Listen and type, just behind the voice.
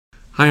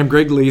Hi, I'm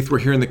Greg Leith. We're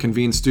here in the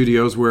Convene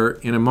Studios where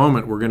in a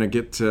moment we're going to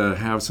get to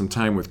have some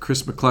time with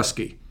Chris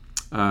McCluskey.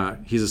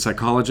 He's a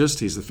psychologist.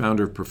 He's the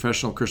founder of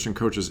Professional Christian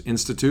Coaches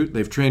Institute.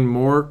 They've trained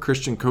more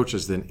Christian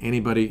coaches than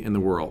anybody in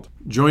the world.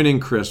 Joining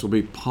Chris will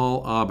be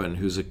Paul Aubin,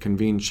 who's a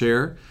Convene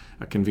chair,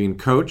 a Convene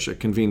coach, a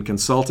Convene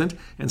consultant,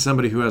 and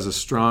somebody who has a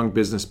strong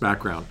business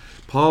background.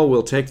 Paul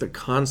will take the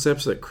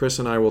concepts that Chris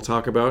and I will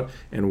talk about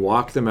and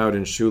walk them out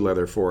in shoe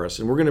leather for us.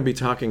 And we're going to be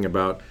talking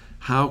about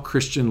how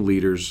Christian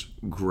leaders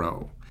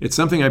grow. It's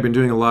something I've been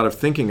doing a lot of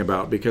thinking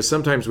about because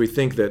sometimes we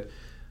think that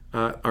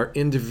our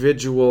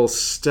individual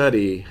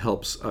study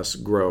helps us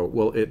grow.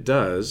 Well, it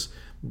does,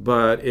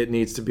 but it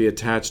needs to be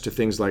attached to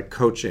things like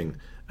coaching,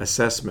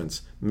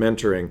 assessments,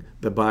 mentoring,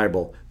 the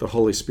Bible, the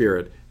Holy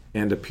Spirit,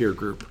 and a peer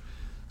group.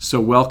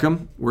 So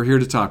welcome. We're here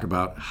to talk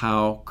about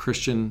how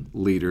Christian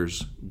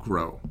leaders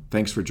grow.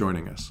 Thanks for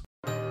joining us.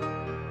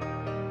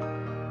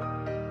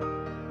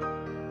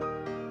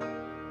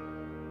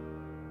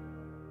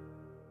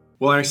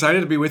 Well, I'm excited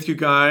to be with you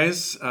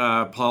guys.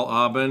 Paul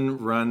Aubin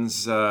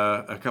runs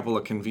a couple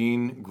of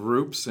Convene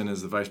groups and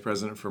is the vice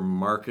president for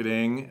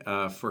marketing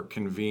for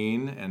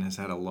Convene and has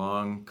had a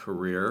long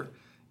career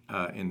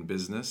in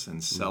business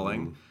and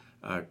selling.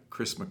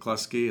 Chris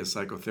McCluskey, a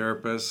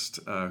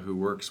psychotherapist who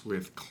works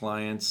with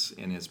clients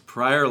in his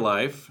prior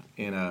life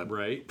in a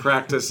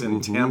practice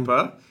in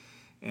Tampa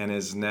and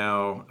is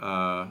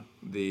now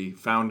the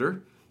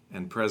founder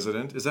and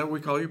president. Is that what we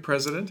call you,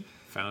 president?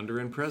 Founder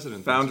and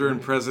president. Founder and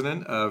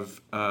president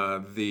of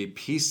the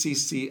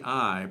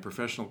PCCI,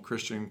 Professional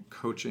Christian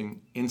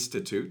Coaching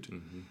Institute,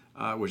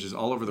 which is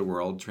all over the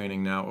world,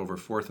 training now over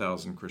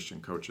 4,000 Christian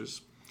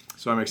coaches.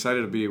 So I'm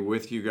excited to be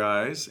with you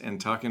guys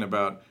and talking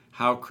about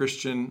how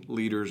Christian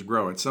leaders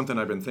grow. It's something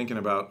I've been thinking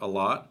about a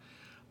lot.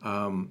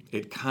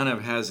 It kind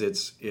of has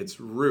its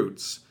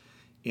roots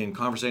in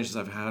conversations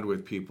I've had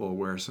with people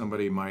where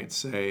somebody might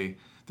say,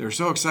 they're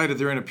so excited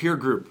they're in a peer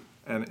group.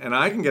 And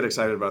I can get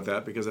excited about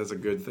that because that's a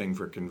good thing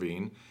for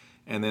Convene.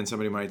 And then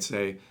somebody might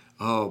say,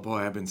 oh boy,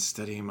 I've been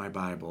studying my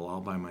Bible all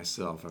by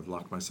myself. I've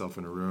locked myself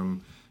in a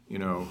room,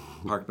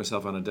 parked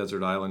myself on a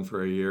desert island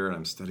for a year and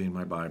I'm studying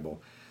my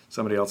Bible.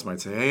 Somebody else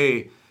might say,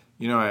 hey,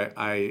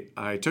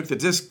 I took the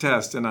DISC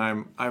test and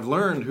I've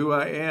learned who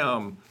I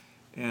am.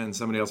 And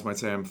somebody else might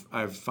say,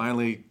 I've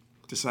finally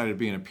decided to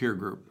be in a peer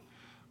group.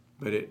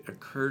 But it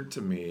occurred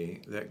to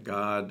me that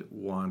God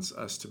wants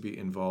us to be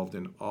involved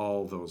in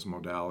all those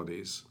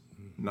modalities.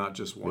 Not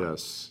just one.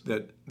 Yes.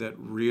 That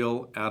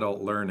real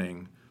adult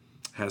learning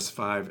has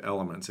 5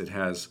 elements. It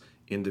has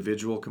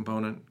individual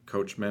component,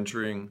 coach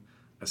mentoring,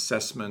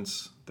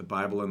 assessments, the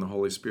Bible and the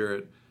Holy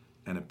Spirit,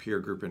 and a peer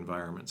group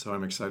environment. So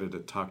I'm excited to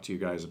talk to you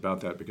guys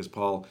about that because,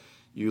 Paul,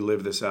 you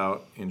live this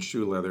out in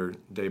shoe leather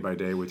day by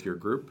day with your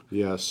group.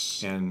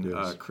 Yes. And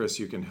yes. Chris,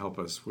 you can help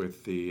us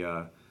with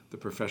the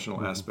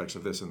professional aspects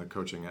of this and the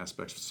coaching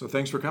aspects. So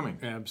thanks for coming.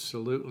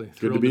 Absolutely. Good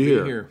Thrilled to be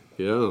here.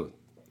 Yeah.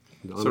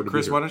 So,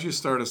 Chris, why don't you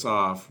start us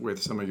off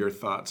with some of your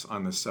thoughts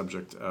on the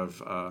subject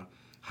of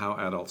how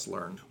adults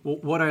learn? Well,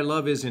 what I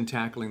love is in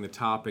tackling the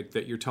topic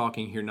that you're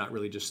talking here, not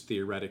really just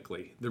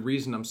theoretically. The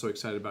reason I'm so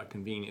excited about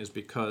Convene is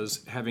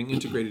because having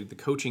integrated the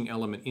coaching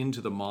element into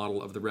the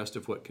model of the rest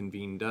of what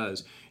Convene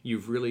does,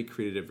 you've really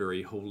created a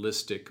very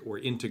holistic or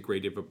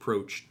integrative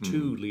approach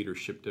to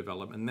leadership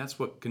development. And that's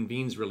what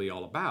Convene's really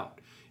all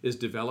about, is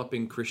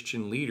developing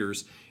Christian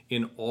leaders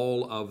in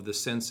all of the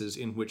senses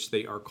in which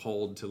they are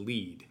called to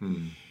lead.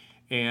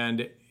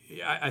 And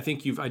I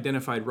think you've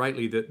identified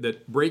rightly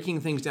that breaking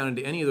things down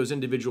into any of those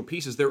individual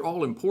pieces, they're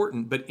all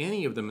important, but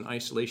any of them in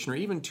isolation, or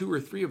even 2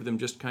 or 3 of them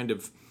just kind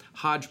of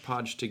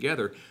hodgepodge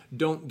together,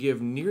 don't give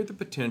near the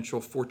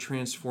potential for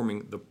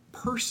transforming the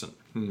person.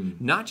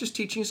 Not just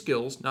teaching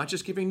skills, not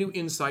just giving new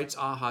insights,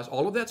 ahas,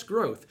 all of that's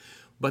growth,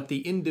 but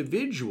the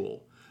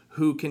individual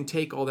who can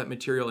take all that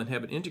material and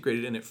have it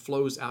integrated and it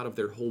flows out of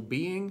their whole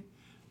being.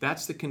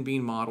 That's the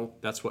Convene model.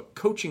 That's what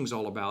coaching's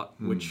all about,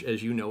 which,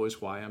 as you know, is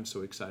why I'm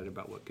so excited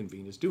about what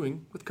Convene is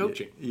doing with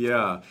coaching.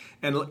 Yeah.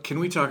 And can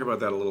we talk about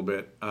that a little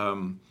bit?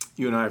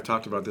 You and I have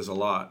talked about this a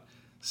lot.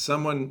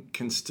 Someone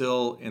can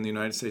still, in the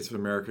United States of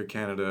America,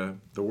 Canada,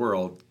 the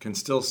world, can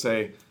still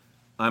say,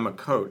 I'm a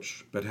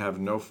coach, but have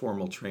no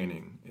formal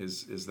training.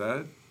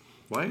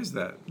 Why is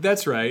that?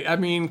 That's right. I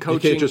mean,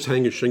 coaching. You can't just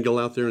hang a shingle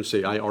out there and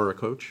say, I are a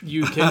coach?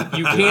 You can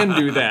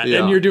do that.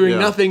 And you're doing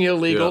nothing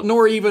illegal,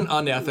 nor even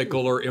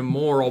unethical or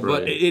immoral.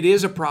 Right. But it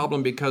is a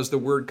problem because the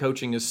word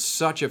coaching is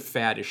such a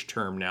faddish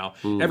term now.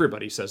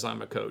 Everybody says,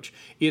 I'm a coach.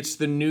 It's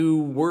the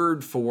new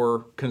word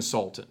for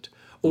consultant.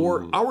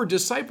 Or our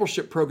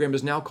discipleship program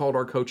is now called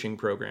our coaching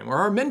program. Or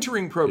our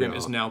mentoring program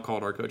is now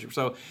called our coaching.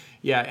 So,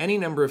 any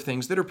number of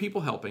things that are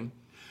people helping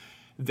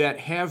that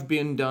have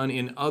been done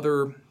in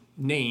other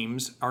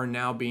names are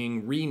now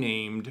being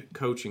renamed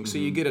coaching. So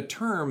you get a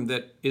term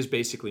that is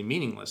basically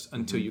meaningless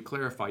until you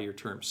clarify your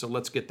term. So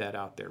let's get that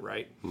out there,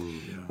 right?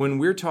 When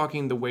we're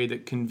talking the way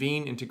that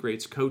Convene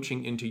integrates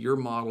coaching into your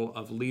model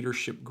of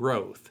leadership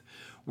growth,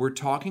 we're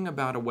talking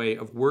about a way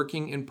of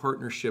working in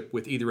partnership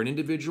with either an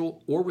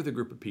individual or with a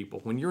group of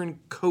people. When you're in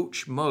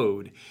coach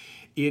mode,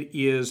 It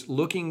is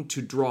looking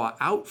to draw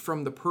out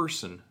from the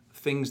person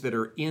things that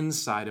are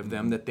inside of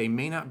them that they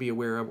may not be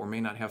aware of or may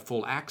not have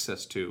full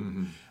access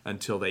to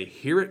until they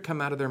hear it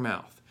come out of their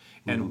mouth.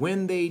 And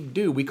when they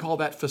do, we call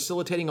that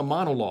facilitating a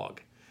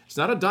monologue. It's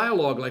not a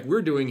dialogue like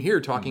we're doing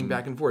here, talking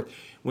back and forth.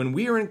 When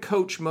we are in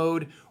coach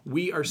mode,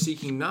 we are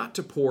seeking not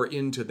to pour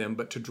into them,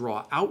 but to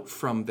draw out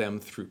from them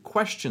through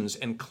questions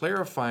and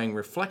clarifying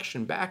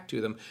reflection back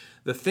to them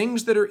the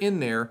things that are in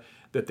there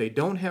that they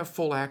don't have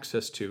full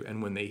access to.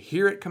 And when they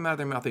hear it come out of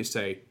their mouth, they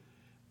say,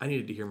 I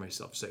needed to hear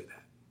myself say that.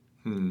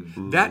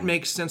 That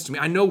makes sense to me.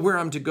 I know where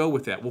I'm to go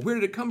with that. Well, where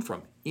did it come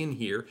from? In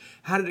here.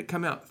 How did it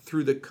come out?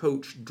 Through the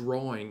coach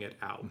drawing it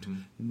out,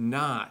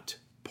 not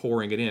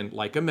pouring it in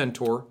like a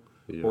mentor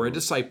or a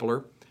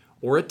discipler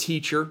or a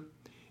teacher.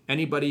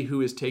 Anybody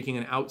who is taking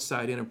an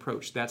outside-in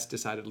approach, that's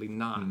decidedly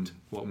not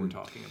what we're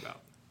talking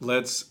about.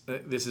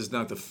 This is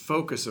not the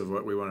focus of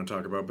what we want to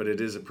talk about, but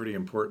it is a pretty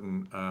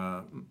important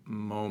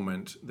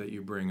moment that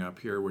you bring up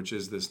here, which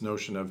is this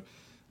notion of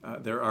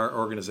there are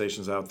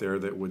organizations out there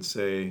that would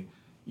say,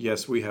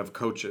 yes, we have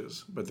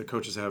coaches, but the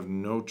coaches have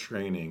no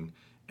training.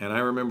 And I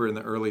remember in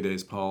the early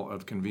days, Paul,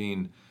 of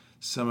Convene,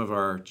 some of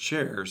our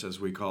chairs, as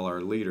we call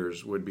our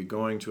leaders, would be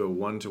going to a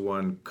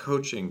one-to-one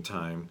coaching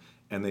time,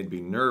 and they'd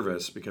be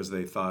nervous because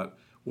they thought,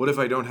 what if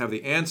I don't have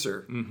the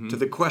answer to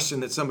the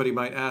question that somebody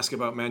might ask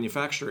about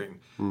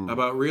manufacturing,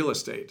 about real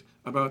estate,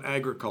 about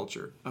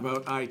agriculture,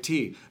 about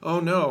IT?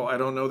 Oh no, I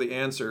don't know the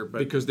answer. But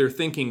because they're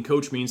thinking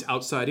coach means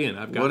outside in.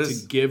 I've got to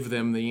give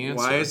them the answer.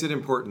 Why is it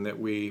important that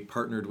we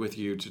partnered with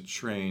you to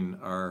train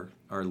our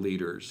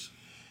leaders?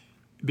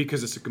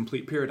 Because it's a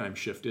complete paradigm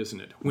shift,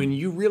 isn't it? When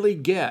you really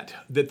get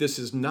that this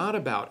is not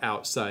about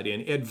outside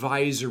in,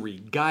 advisory,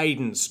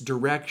 guidance,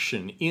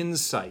 direction,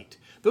 insight,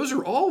 those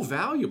are all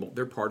valuable.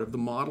 They're part of the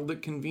model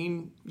that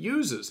Convene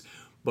uses.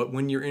 But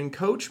when you're in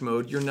coach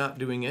mode, you're not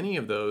doing any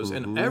of those.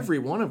 And every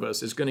one of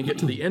us is going to get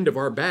to the end of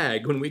our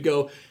bag when we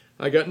go,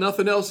 I got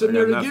nothing else in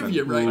there to give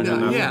you right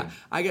now. Yeah,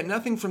 I got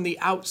nothing from the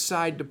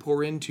outside to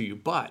pour into you.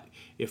 But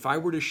if I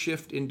were to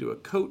shift into a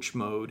coach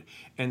mode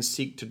and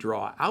seek to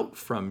draw out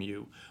from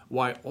you,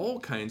 why all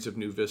kinds of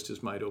new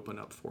vistas might open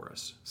up for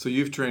us. So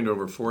you've trained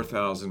over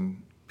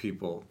 4,000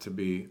 people to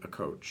be a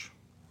coach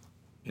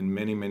in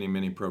many, many,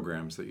 many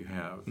programs that you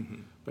have.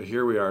 But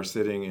here we are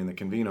sitting in the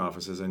Convene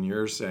offices, and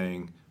you're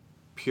saying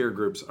peer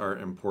groups are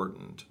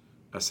important,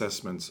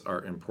 assessments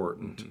are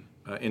important,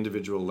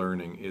 individual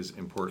learning is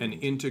important.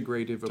 An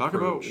integrative Talk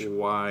approach. about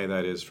why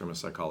that is from a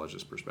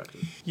psychologist's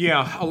perspective.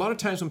 Yeah, a lot of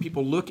times when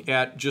people look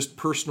at just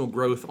personal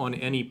growth on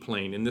any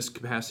plane, in this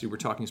capacity we're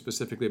talking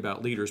specifically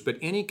about leaders, but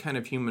any kind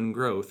of human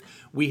growth,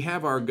 we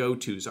have our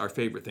go-tos, our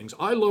favorite things.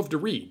 I love to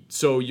read,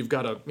 so you've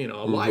got a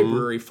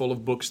library full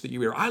of books that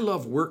you read. I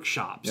love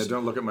workshops. Yeah,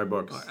 don't look at my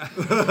books.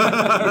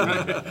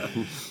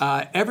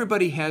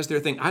 Everybody has their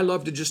thing. I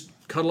love to just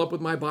cuddle up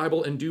with my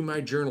Bible and do my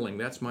journaling.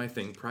 That's my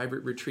thing,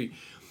 private retreat.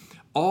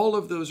 All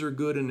of those are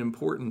good and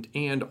important,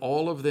 and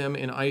all of them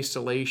in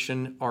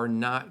isolation are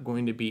not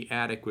going to be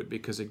adequate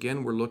because,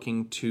 again, we're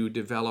looking to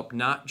develop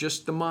not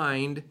just the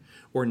mind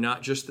or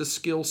not just the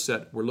skill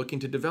set. We're looking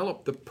to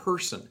develop the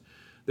person.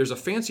 There's a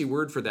fancy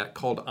word for that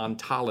called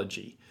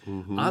ontology.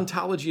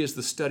 Ontology is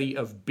the study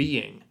of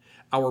being.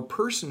 Our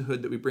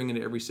personhood that we bring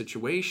into every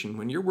situation,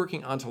 when you're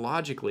working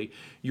ontologically,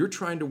 you're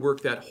trying to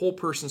work that whole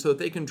person so that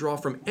they can draw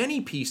from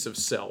any piece of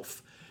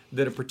self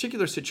that a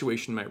particular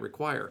situation might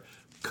require.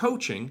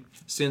 Coaching,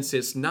 since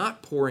it's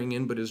not pouring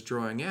in but is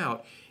drawing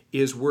out,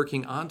 is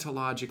working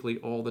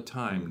ontologically all the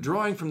time,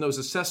 drawing from those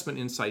assessment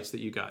insights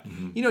that you got.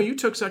 You know, you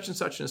took such and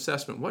such an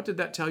assessment. What did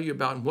that tell you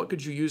about, and what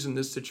could you use in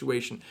this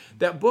situation?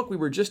 That book we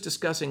were just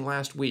discussing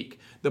last week,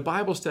 the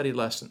Bible study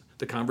lesson,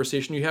 the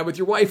conversation you had with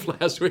your wife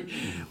last week,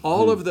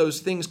 all of those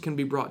things can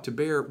be brought to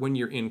bear when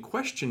you're in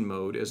question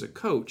mode as a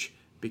coach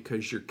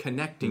because you're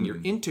connecting,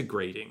 you're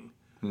integrating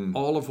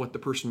all of what the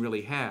person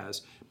really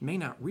has, may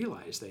not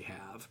realize they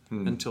have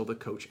until the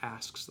coach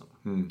asks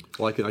them.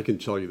 Well, I can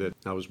tell you that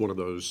I was one of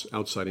those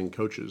outside-in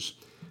coaches,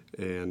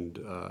 and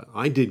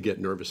I did get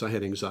nervous. I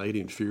had anxiety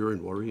and fear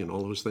and worry and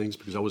all those things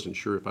because I wasn't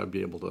sure if I'd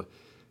be able to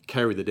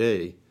carry the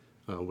day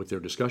with their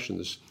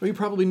discussions. Well, you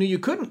probably knew you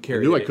couldn't carry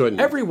it. I knew I couldn't.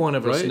 Every one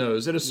of us Right?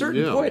 knows at a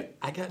certain point,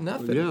 I got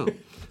nothing. Yeah.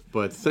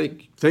 But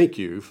thank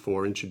you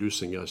for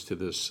introducing us to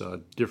this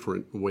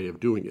different way of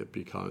doing it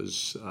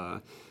because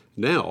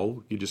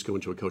now you just go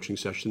into a coaching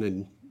session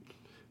and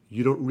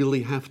you don't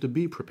really have to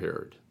be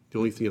prepared. The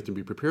only thing you have to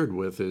be prepared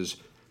with is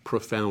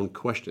profound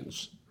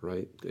questions,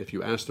 right? If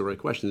you ask the right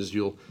questions,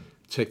 you'll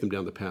take them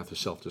down the path of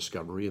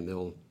self-discovery and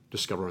they'll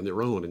discover on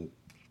their own, and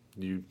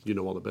you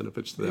know all the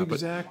benefits to that.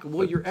 Exactly.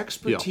 Well, your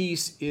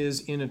expertise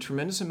is in a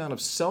tremendous amount of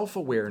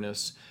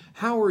self-awareness.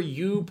 How are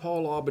you,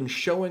 Paul Aubin,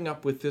 showing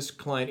up with this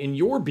client in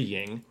your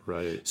being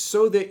Right.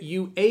 so that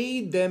you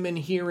aid them in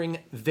hearing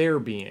their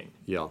being?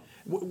 Yeah.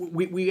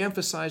 We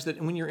emphasize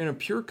that when you're in a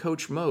pure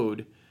coach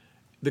mode,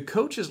 the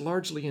coach is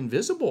largely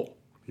invisible.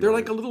 They're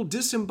like a little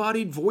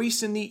disembodied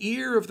voice in the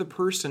ear of the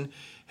person,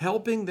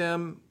 helping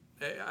them.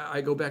 I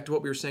go back to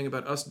what we were saying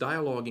about us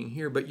dialoguing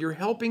here, but you're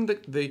helping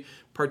the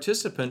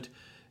participant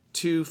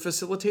to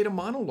facilitate a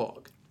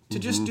monologue, to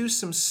just do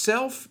some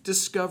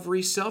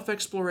self-discovery,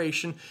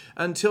 self-exploration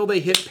until they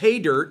hit pay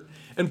dirt.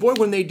 And boy,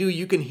 when they do,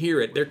 you can hear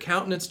it. Their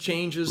countenance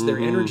changes, their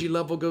energy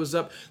level goes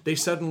up. They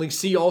suddenly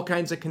see all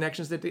kinds of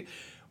connections that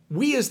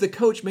we as the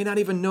coach may not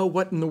even know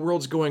what in the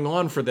world's going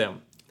on for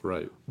them.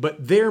 Right.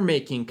 But they're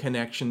making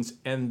connections,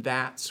 and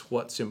that's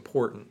what's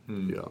important.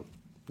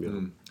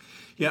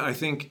 Yeah, I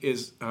think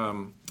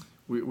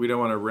we don't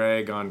want to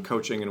rag on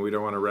coaching and we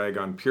don't want to rag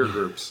on peer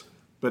groups,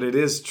 but it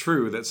is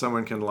true that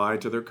someone can lie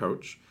to their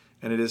coach,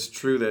 and it is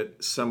true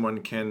that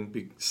someone can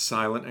be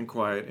silent and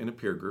quiet in a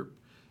peer group.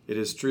 It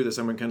is true that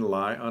someone can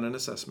lie on an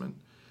assessment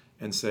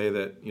and say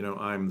that,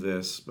 I'm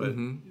this, but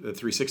the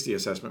 360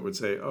 assessment would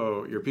say,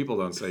 oh, your people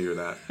don't say you're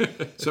that.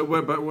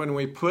 But when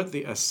we put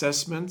the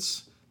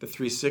assessments, the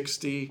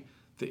 360,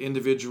 the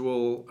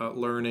individual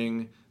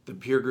learning, the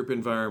peer group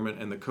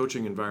environment, and the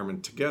coaching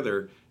environment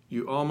together,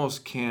 you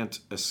almost can't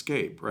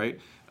escape, right?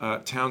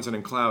 Townsend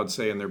and Cloud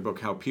say in their book,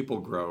 How People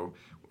Grow,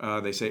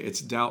 they say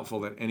it's doubtful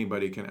that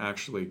anybody can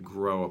actually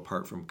grow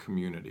apart from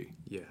community.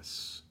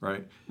 Yes.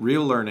 Right?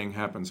 Real learning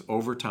happens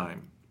over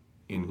time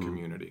in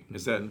community.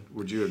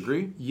 Would you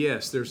agree?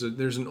 Yes, there's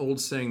an old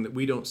saying that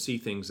we don't see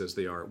things as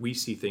they are. We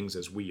see things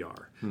as we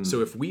are. So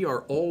if we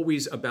are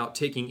always about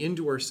taking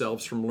into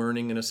ourselves from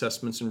learning and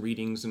assessments and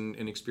readings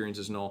and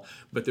experiences and all,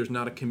 but there's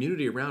not a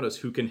community around us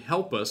who can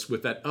help us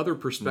with that other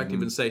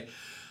perspective and say,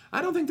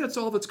 I don't think that's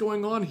all that's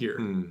going on here.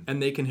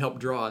 And they can help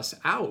draw us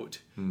out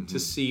to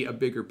see a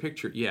bigger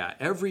picture. Yeah,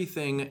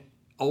 everything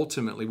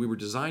ultimately, we were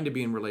designed to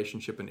be in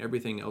relationship, and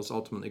everything else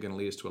ultimately going to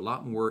lead us to a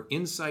lot more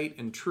insight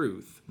and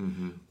truth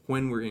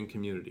when we're in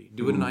community.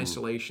 Do it in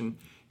isolation,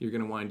 you're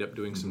going to wind up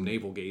doing some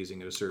navel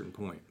gazing at a certain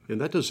point. And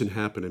that doesn't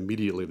happen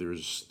immediately.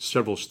 There's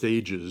several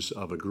stages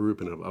of a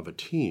group and of a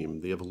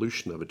team, the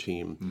evolution of a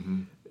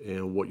team.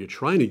 And what you're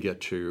trying to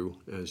get to,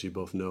 as you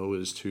both know,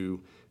 is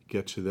to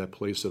get to that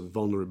place of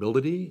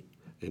vulnerability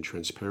and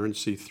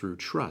transparency through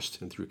trust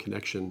and through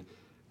connection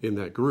in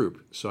that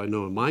group. So I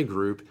know in my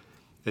group,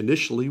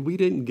 initially we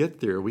didn't get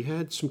there. We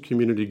had some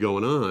community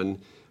going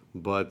on,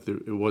 but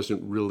it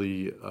wasn't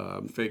really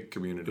fake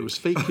community. It was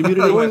fake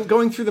community.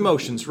 going through the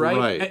motions, right?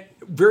 Right.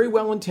 Very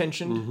well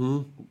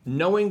intentioned,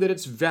 knowing that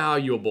it's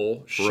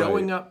valuable,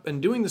 showing up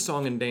and doing the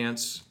song and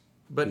dance,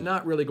 but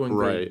not really going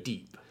very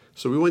deep.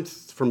 So we went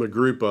from a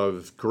group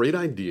of great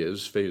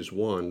ideas, phase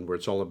one, where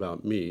it's all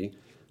about me,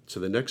 to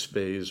the next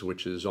phase,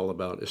 which is all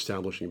about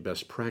establishing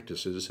best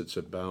practices. It's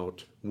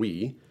about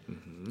we.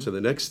 To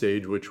the next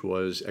stage, which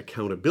was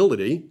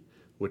accountability,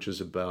 which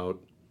is about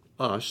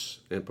us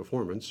and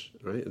performance,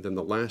 right? And then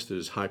the last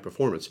is high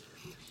performance.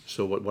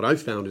 So what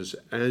I've found is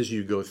as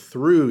you go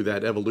through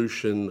that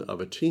evolution of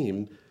a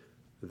team,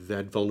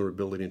 that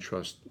vulnerability and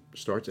trust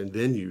starts, and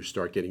then you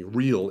start getting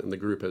real in the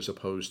group as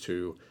opposed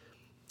to,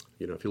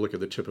 if you look at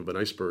the tip of an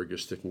iceberg,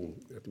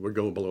 we're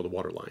going below the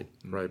waterline,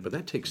 right? But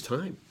that takes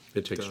time.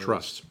 It takes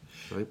trust,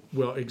 right?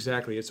 Well,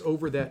 exactly. It's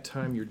over that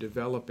time you're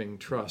developing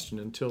trust, and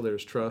until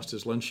there's trust,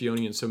 as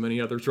Lencioni and so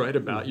many others write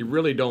about, you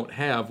really don't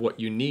have what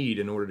you need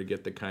in order to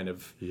get the kind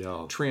of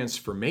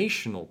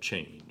transformational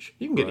change.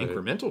 You can get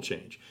incremental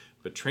change,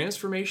 but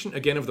transformation,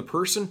 again, of the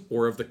person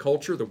or of the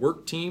culture, the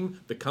work team,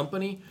 the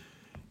company,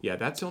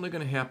 that's only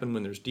going to happen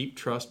when there's deep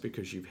trust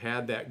because you've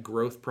had that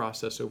growth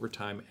process over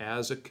time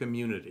as a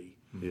community.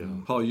 Yeah.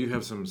 Paul, you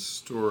have some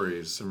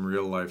stories, some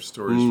real life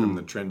stories from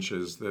the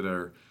trenches that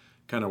are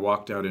kind of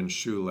walked out in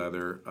shoe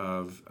leather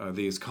of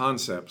these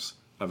concepts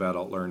of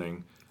adult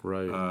learning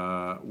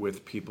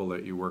with people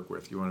that you work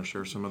with. You want to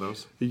share some of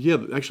those? Yeah,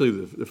 actually,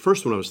 the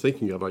first one I was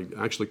thinking of, I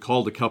actually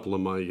called a couple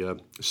of my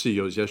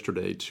CEOs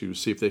yesterday to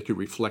see if they could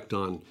reflect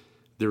on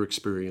their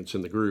experience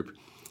in the group.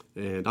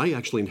 And I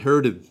actually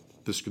inherited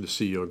the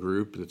CEO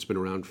group that's been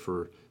around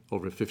for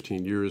over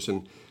 15 years.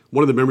 And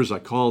one of the members I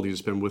called,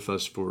 he's been with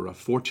us for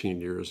 14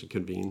 years at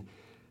Convene,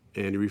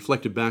 and he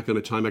reflected back on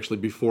a time actually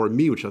before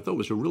me, which I thought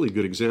was a really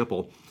good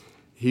example.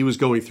 He was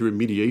going through a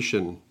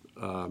mediation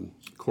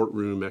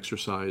courtroom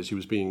exercise. He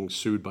was being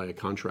sued by a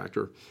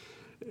contractor.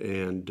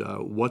 And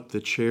what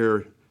the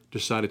chair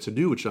decided to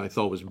do, which I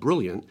thought was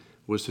brilliant,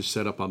 was to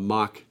set up a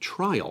mock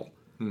trial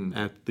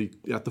at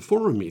the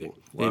forum meeting.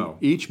 Wow.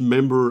 And each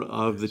member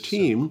of the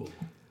team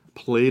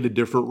played a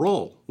different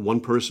role.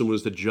 One person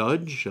was the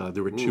judge.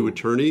 There were two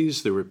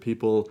attorneys. There were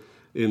people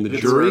in the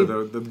jury.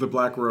 The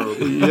black robe.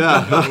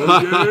 Yeah.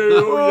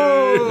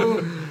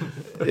 Oh, yay.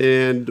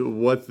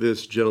 And what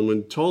this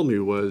gentleman told me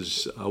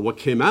was what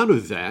came out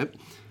of that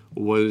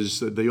was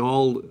that they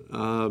all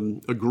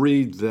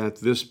agreed that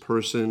this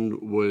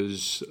person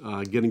was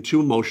getting too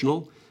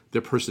emotional.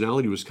 Their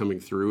personality was coming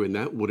through, and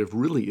that would have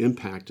really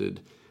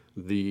impacted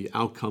the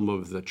outcome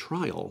of the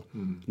trial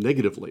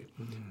negatively.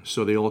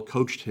 So they all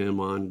coached him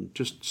on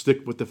just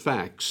stick with the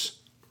facts,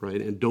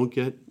 right, and don't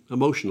get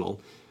emotional.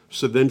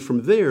 So then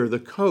from there, the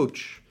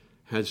coach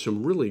had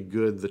some really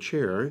good, the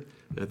chair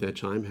at that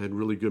time had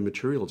really good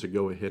material to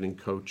go ahead and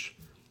coach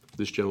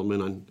this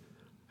gentleman on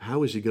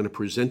how is he going to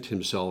present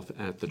himself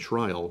at the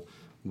trial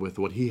with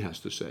what he has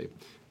to say.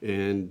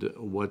 And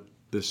what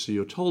the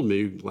CEO told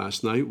me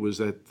last night was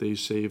that they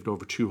saved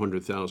over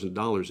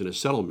 $200,000 in a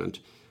settlement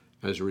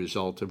as a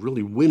result of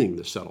really winning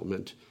the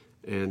settlement,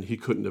 and he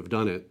couldn't have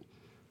done it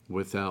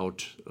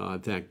without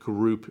that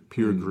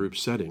peer group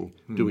setting,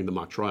 doing the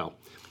mock trial.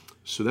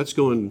 So that's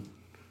going,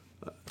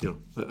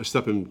 a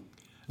step in.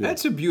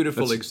 That's a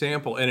beautiful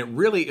example, and it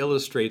really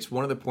illustrates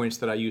one of the points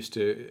that I used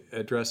to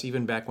address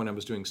even back when I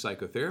was doing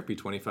psychotherapy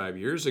 25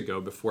 years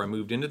ago before I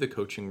moved into the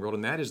coaching world,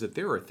 and that is that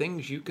there are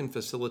things you can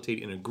facilitate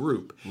in a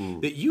group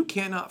that you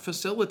cannot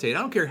facilitate. I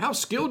don't care how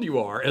skilled you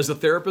are as a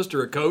therapist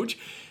or a coach,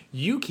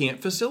 you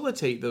can't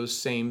facilitate those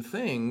same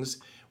things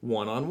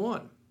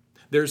one-on-one.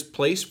 There's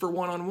place for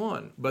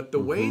one-on-one, but the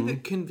way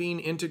that Convene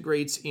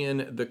integrates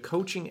in the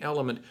coaching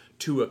element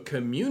to a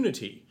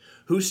community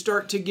who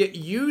start to get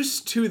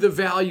used to the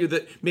value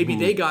that maybe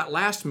they got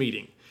last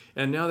meeting.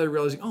 And now they're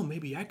realizing, oh,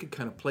 maybe I could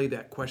kind of play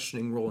that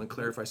questioning role and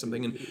clarify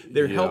something. And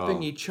they're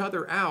helping each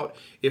other out.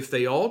 If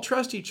they all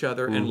trust each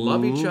other and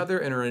love each other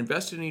and are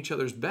invested in each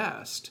other's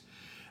best,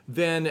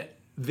 then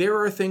there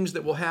are things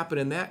that will happen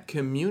in that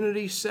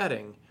community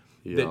setting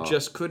that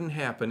just couldn't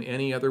happen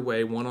any other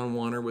way,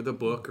 one-on-one or with a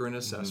book or an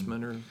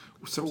assessment or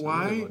so some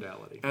why, other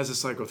modality. As a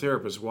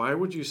psychotherapist, why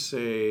would you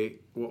say,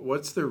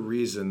 what's the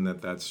reason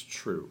that that's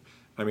true?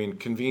 I mean,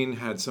 Convene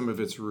had some of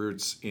its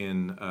roots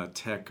in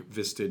tech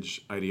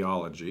Vistage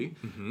ideology,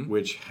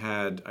 which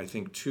had, I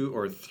think, 2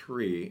 or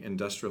 3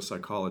 industrial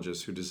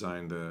psychologists who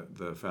designed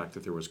the fact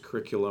that there was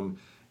curriculum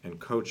and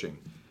coaching.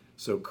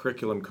 So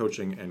curriculum,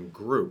 coaching, and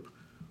group.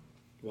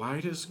 Why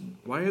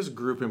is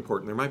group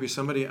important? There might be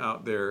somebody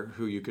out there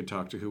who you could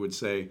talk to who would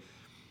say,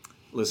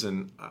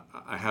 listen,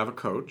 I have a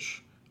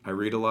coach, I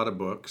read a lot of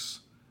books,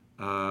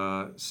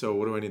 so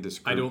what do I need this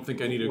group? I don't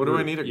think I need a what group.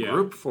 What do I need a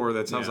group for?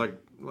 That sounds Yeah.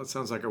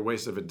 like a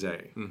waste of a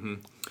day.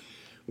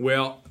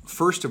 Well,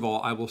 first of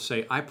all, I will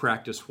say I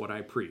practice what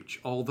I preach.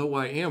 Although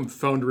I am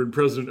founder and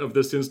president of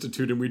this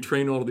institute and we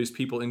train all of these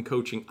people in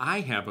coaching,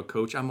 I have a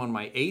coach. I'm on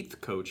my 8th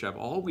coach. I've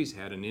always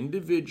had an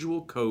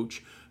individual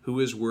coach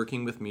who is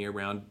working with me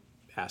around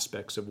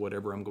aspects of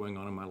whatever I'm going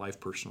on in my life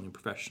personally and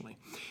professionally.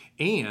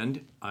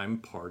 And I'm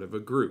part of a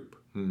group.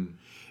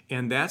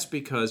 And that's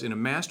because in a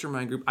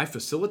mastermind group, I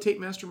facilitate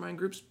mastermind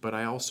groups, but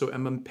I also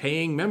am a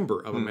paying member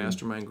of a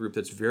mastermind group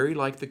that's very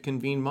like the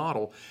Convene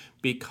model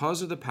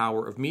because of the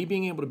power of me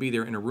being able to be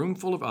there in a room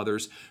full of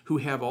others who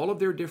have all of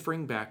their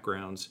differing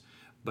backgrounds,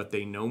 but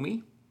they know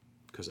me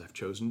because I've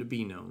chosen to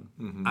be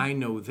known. I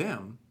know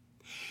them.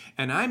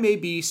 And I may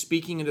be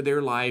speaking into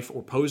their life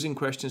or posing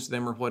questions to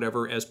them or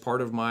whatever as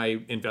part of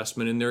my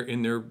investment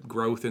in their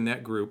growth in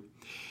that group.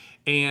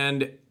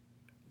 And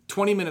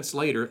 20 minutes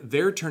later,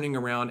 they're turning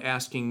around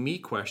asking me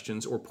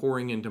questions or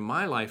pouring into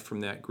my life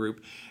from that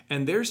group,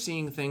 and they're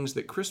seeing things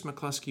that Chris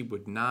McCluskey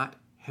would not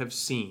have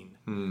seen.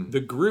 The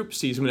group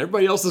sees them, and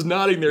everybody else is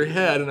nodding their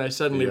head, and I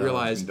suddenly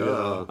realize,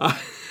 again,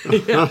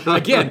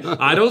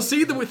 I don't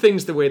see the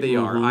things the way they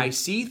are. I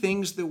see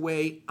things the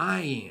way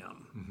I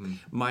am.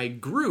 My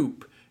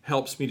group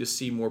helps me to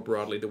see more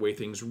broadly the way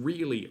things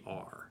really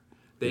are.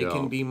 They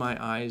can be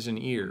my eyes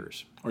and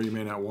ears. Or you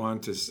may not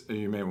want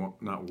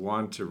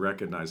to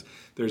recognize.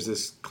 There's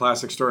this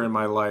classic story in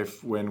my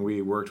life when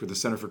we worked with the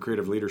Center for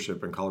Creative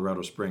Leadership in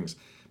Colorado Springs.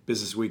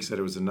 Business Week said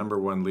it was the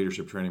 #1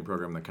 leadership training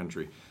program in the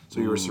country. So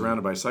you were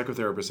surrounded by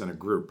psychotherapists in a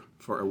group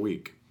for a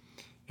week.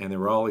 And there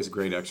were all these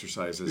great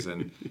exercises.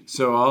 And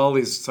so all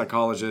these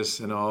psychologists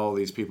and all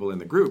these people in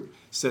the group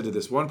said to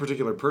this one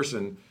particular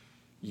person,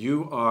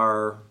 you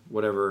are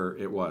whatever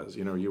it was.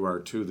 You are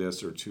to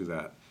this or to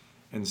that.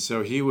 And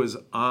so he was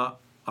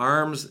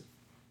arms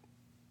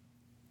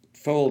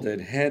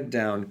folded, head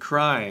down,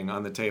 crying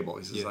on the table.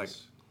 He says, like,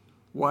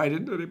 why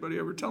didn't anybody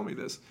ever tell me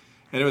this?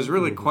 And it was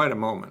really quite a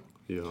moment.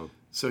 Yeah.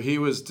 So he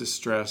was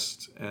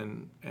distressed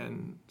and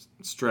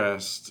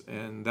stressed.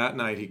 And that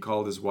night he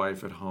called his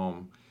wife at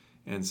home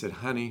and said,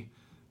 honey,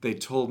 they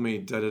told me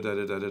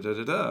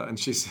da-da-da-da-da-da-da-da. And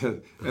she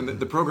said, and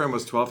the program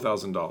was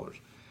 $12,000.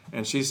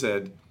 And she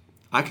said,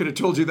 I could have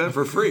told you that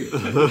for free,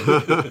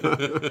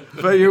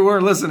 but you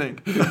weren't listening.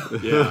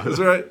 Yeah, that's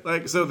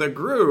right. So the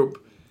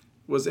group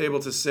was able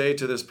to say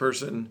to this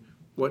person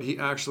what he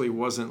actually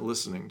wasn't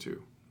listening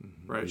to,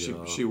 right?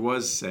 Yeah. She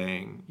was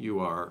saying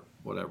you are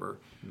whatever,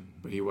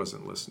 but he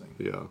wasn't listening.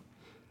 Yeah,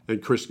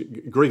 and Chris,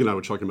 Greg and I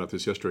were talking about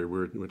this yesterday.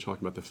 We were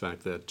talking about the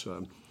fact that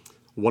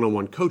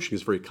one-on-one coaching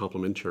is very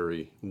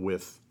complementary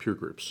with peer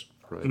groups,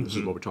 right? This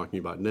is what we're talking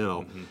about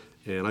now,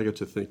 and I got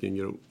to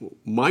thinking,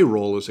 my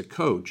role as a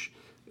coach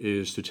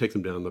is to take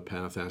them down the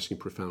path, asking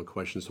profound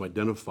questions to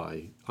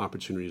identify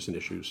opportunities and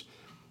issues,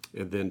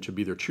 and then to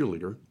be their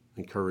cheerleader,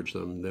 encourage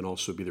them, and then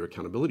also be their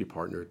accountability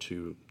partner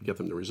to get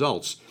them the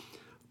results.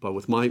 But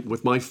with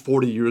my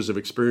 40 years of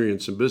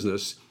experience in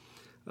business,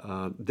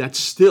 that's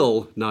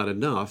still not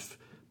enough,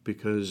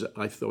 because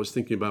I was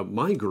thinking about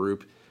my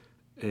group,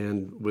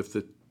 and with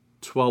the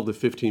 12 to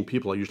 15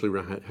 people I usually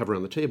have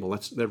around the table,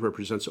 that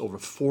represents over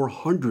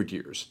 400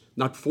 years,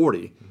 not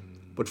 40,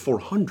 but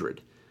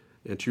 400.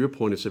 And to your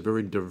point, it's a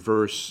very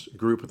diverse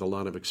group with a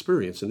lot of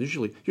experience. And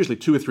usually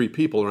 2 or 3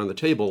 people around the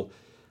table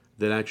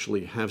that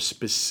actually have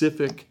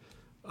specific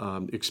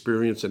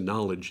experience and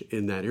knowledge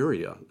in that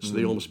area. So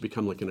they almost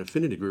become like an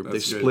affinity group.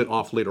 That's they good. split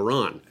off later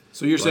on.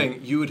 So you're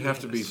saying you would have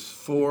to be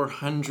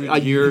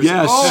 400 years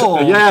yes,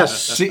 old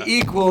yes. to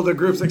equal the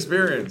group's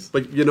experience.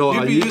 But you know,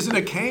 You'd be using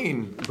a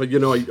cane. But you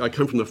know, I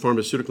come from the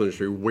pharmaceutical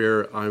industry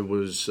where I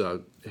was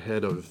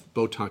head of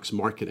Botox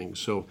marketing.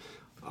 So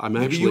I'm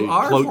Maybe actually you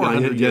are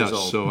 400 years yes,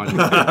 old. so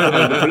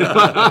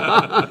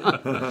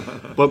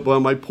but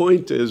my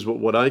point is,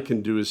 what I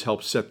can do is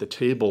help set the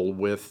table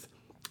with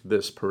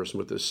this person,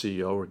 with this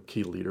CEO or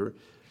key leader,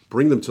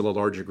 bring them to the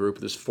larger group.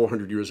 There's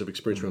 400 years of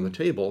experience around the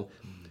table.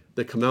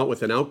 They come out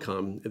with an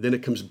outcome, and then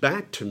it comes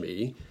back to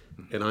me,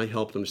 and I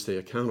help them stay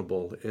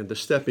accountable. And the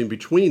step in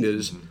between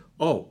is,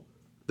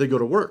 they go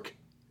to work.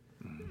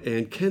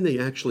 And can they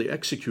actually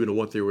execute on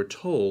what they were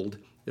told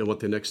and what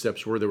the next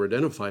steps were that were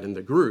identified in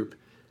the group?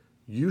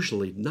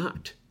 Usually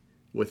not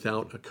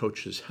without a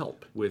coach's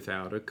help.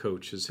 Without a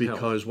coach's help.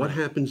 Because what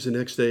happens the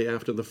next day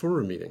after the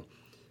forum meeting?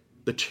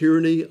 The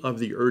tyranny of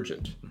the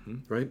urgent,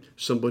 right?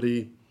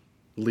 Somebody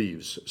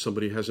leaves,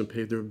 somebody hasn't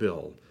paid their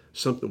bill,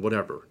 something,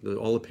 whatever.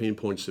 All the pain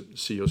points that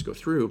CEOs go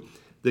through,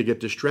 they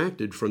get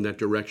distracted from that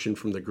direction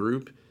from the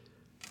group.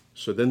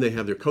 So then they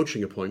have their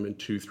coaching appointment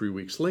 2-3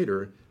 weeks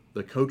later.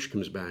 The coach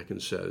comes back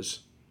and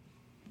says,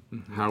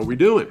 how are we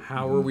doing?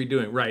 How are we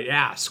doing? Right,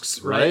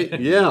 asks, Right? right?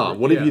 Yeah.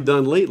 What have Yeah. you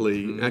done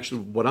lately?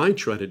 Actually, what I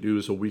try to do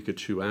is a week or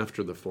two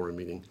after the forum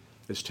meeting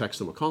is text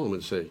them or call them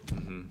and say,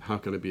 how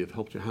can I be of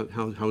help to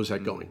you? How is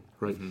that going?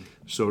 Right?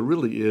 So it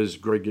really is,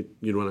 Greg,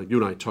 you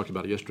and I talked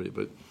about it yesterday,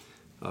 but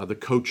the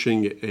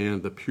coaching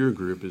and the peer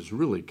group is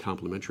really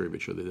complementary of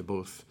each other. They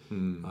both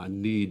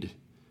need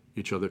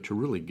each other to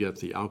really get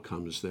the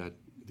outcomes that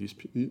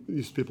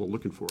these people are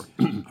looking for.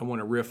 I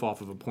want to riff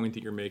off of a point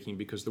that you're making,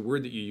 because the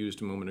word that you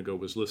used a moment ago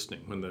was listening.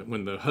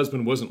 When the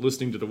husband wasn't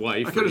listening to the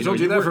wife, I could have told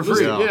you that weren't for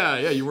free. listening.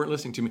 Yeah, you weren't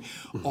listening to me.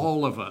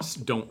 All of us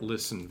don't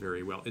listen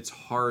very well. It's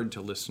hard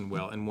to listen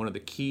well, and one of the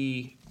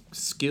key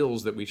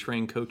skills that we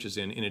train coaches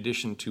in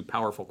addition to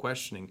powerful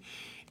questioning,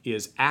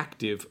 is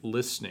active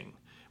listening.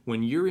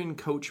 When you're in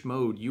coach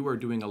mode, you are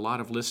doing a lot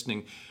of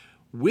listening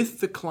with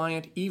the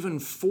client, even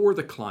for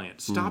the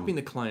client, stopping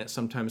the client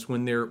sometimes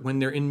when they're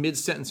in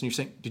mid-sentence and you're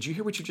saying, did you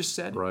hear what you just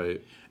said?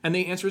 Right. And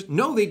the answer is,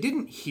 no, they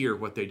didn't hear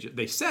what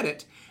they said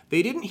it.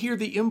 They didn't hear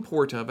the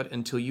import of it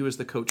until you as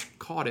the coach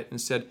caught it and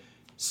said,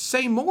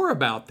 say more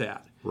about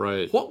that.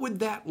 Right. What would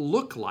that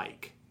look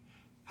like?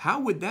 How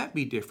would that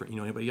be different? You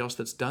know anybody else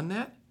that's done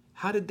that?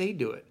 How did they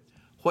do it?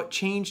 What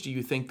change do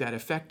you think that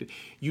affected?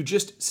 You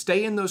just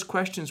stay in those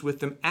questions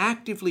with them,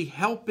 actively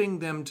helping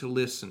them to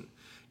listen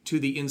to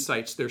the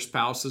insights their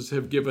spouses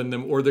have given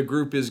them, or the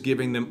group is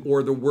giving them,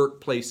 or the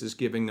workplace is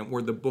giving them,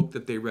 or the book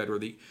that they read, or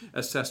the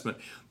assessment.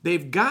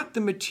 They've got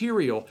the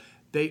material.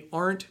 They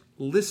aren't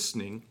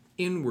listening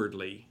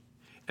inwardly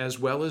as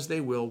well as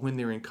they will when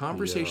they're in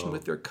conversation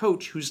with their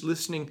coach, who's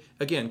listening,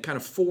 again, kind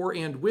of for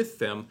and with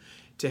them,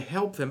 to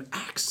help them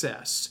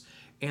access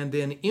and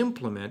then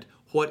implement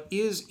what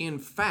is in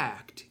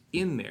fact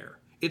in there.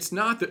 It's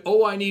not that,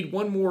 I need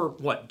one more,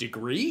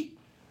 degree?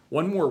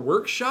 One more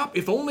workshop?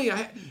 If only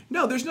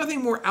No, there's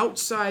nothing more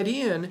outside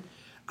in.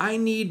 I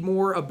need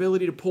more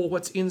ability to pull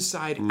what's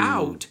inside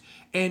out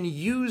and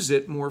use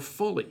it more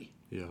fully.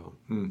 Yeah.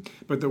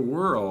 But the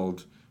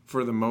world,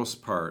 for the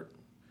most part,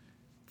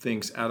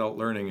 thinks adult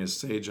learning is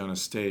sage on a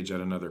stage at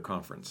another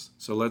conference.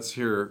 So let's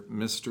hear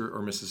Mr.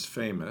 or Mrs.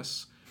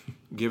 Famous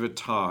give a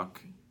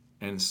talk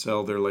and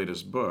sell their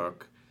latest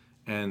book,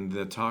 and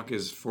the talk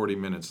is 40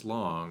 minutes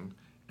long,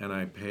 and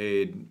I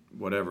paid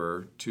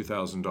whatever,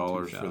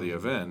 $2,000 for the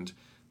event.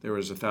 There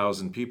was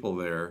 1,000 people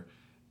there,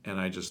 and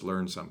I just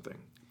learned something.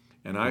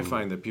 And I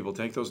find that people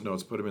take those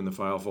notes, put them in the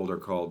file folder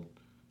called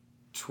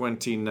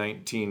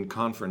 2019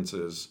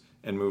 conferences,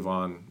 and move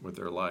on with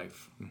their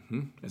life.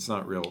 It's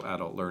not real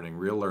adult learning.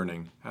 Real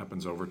learning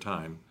happens over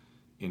time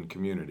in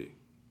community.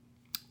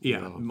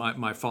 Yeah,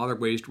 my father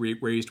raised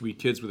we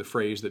kids with a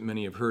phrase that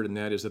many have heard, and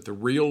that is that the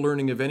real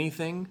learning of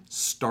anything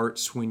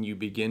starts when you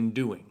begin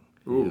doing.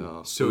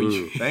 Ooh.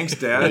 So Thanks,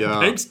 Dad.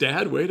 thanks,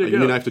 Dad. Way to go. You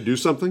mean I have to do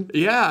something?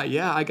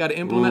 Yeah. I got to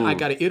implement. I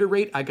got to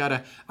iterate. I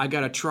got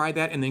to try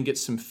that and then get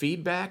some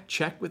feedback.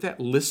 Check with that.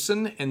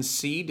 Listen and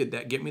see. Did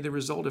that get me the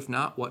result? If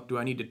not, what do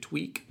I need to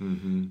tweak?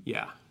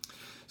 Yeah.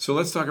 So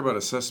let's talk about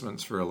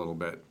assessments for a little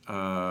bit.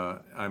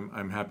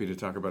 I'm happy to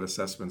talk about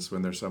assessments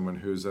when there's someone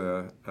who's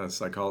a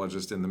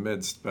psychologist in the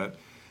midst, but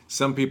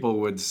some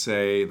people would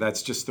say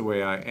that's just the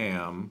way I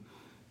am,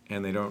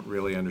 and they don't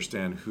really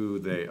understand who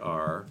they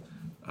are.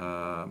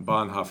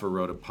 Bonhoeffer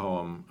wrote a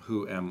poem,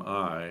 Who Am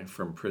I,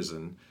 from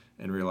prison,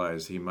 and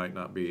realized he might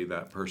not be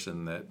that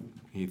person that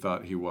he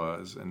thought he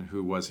was, and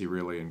who was he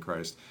really in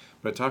Christ.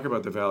 But talk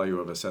about the value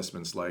of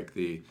assessments like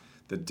the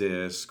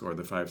DISC or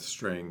the 5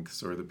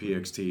 strengths or the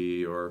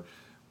PXT, or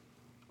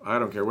I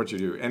don't care what you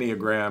do,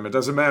 Enneagram, it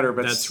doesn't matter,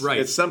 but That's right.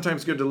 It's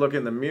sometimes good to look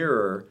in the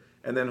mirror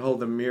and then hold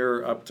the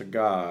mirror up to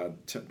God.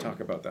 Talk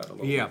about that a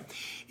little Yeah. bit.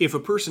 If a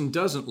person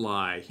doesn't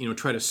lie,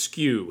 try to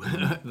skew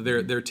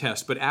their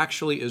test, but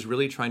actually is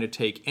really trying to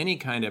take any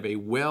kind of a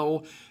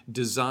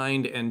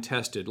well-designed and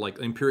tested, like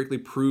empirically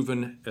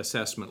proven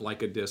assessment,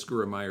 like a DISC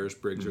or a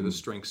Myers-Briggs or the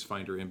Strengths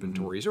Finder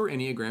inventories or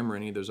Enneagram or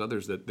any of those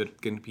others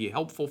that can be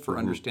helpful for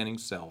understanding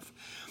self.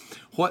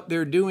 What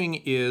they're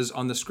doing is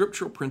on the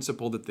scriptural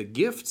principle that the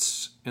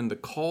gifts and the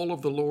call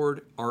of the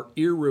Lord are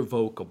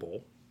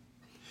irrevocable.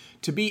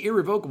 To be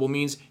irrevocable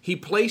means he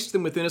placed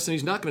them within us and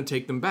he's not going to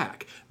take them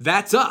back.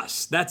 That's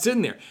us. That's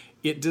in there.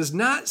 It does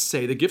not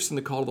say the gifts and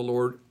the call of the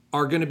Lord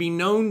are going to be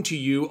known to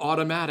you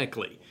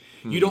automatically.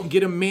 You don't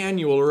get a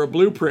manual or a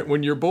blueprint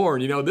when you're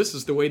born. This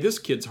is the way this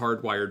kid's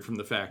hardwired from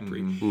the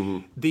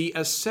factory. The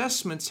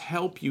assessments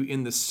help you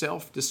in the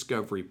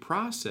self-discovery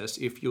process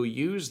if you'll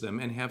use them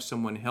and have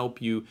someone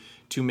help you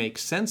to make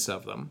sense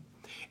of them.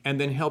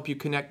 And then help you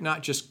connect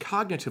not just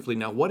cognitively.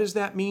 Now, what does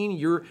that mean?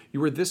 You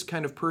are this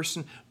kind of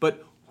person,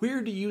 but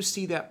where do you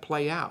see that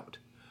play out?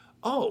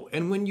 Oh,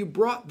 and when you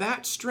brought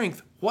that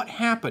strength, what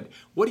happened?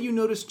 What do you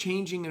notice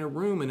changing in a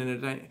room and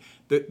in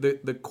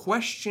the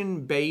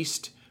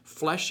question-based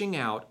fleshing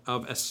out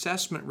of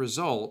assessment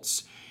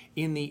results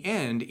in the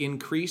end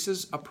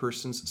increases a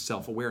person's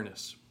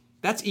self-awareness.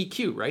 That's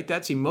EQ, right?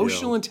 That's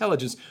emotional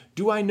intelligence.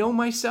 Do I know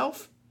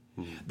myself?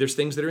 There's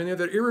things that are in there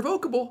that are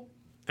irrevocable.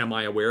 Am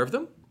I aware of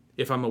them?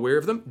 If I'm aware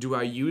of them, do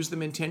I use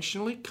them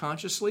intentionally,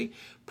 consciously?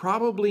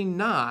 Probably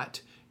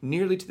not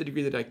nearly to the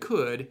degree that I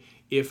could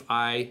if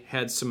I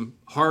had some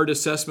hard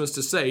assessments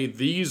to say,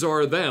 these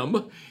are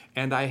them,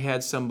 and I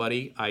had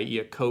somebody, i.e.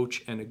 a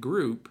coach and a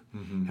group,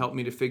 help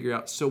me to figure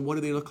out, so what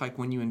do they look like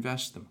when you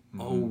invest them?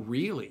 Oh,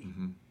 really?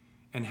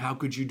 And how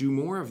could you do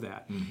more of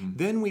that?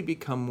 Then we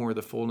become more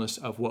the fullness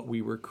of what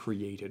we were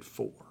created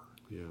for.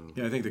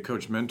 Yeah, I think the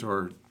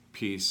coach-mentor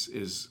piece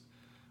is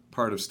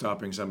part of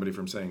stopping somebody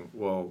from saying,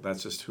 well,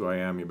 that's just who I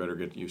am, you better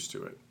get used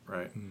to it,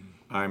 right?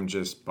 I'm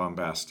just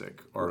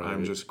bombastic, or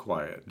I'm just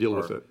quiet. Deal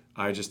with it.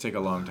 I just take a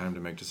long time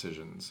to make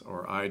decisions,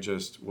 or I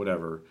just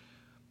whatever.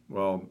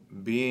 Well,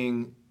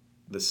 being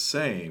the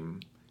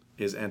same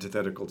is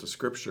antithetical to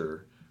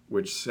Scripture,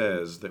 which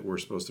says that we're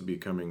supposed to be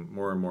becoming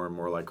more and more and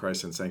more like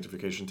Christ, and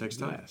sanctification takes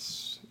time.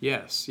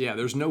 Yes. Yeah,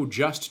 there's no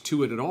just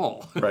to it at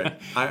all. Right.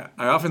 I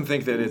often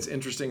think that it's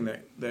interesting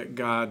that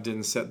God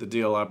didn't set the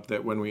deal up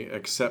that when we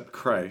accept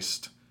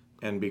Christ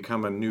and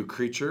become a new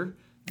creature,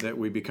 that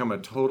we become a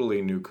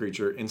totally new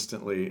creature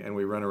instantly and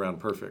we run around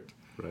perfect.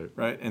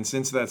 Right. And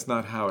since that's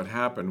not how it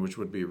happened, which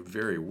would be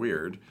very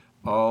weird,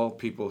 all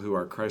people who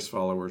are Christ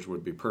followers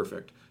would be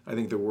perfect. I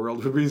think the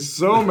world would be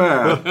so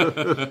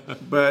mad.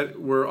 But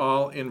we're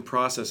all in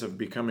process of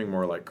becoming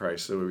more like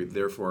Christ. So we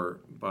therefore,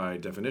 by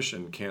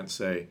definition, can't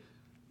say,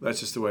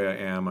 that's just the way I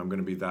am. I'm going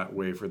to be that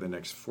way for the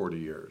next 40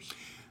 years.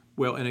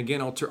 Well, and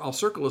again, I'll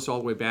circle us all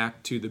the way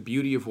back to the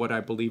beauty of what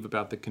I believe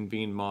about the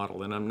Convene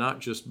model. And I'm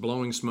not just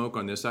blowing smoke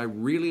on this. I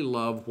really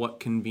love what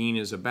Convene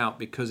is about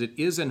because it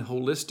is an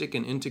holistic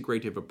and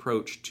integrative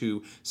approach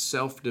to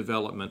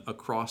self-development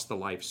across the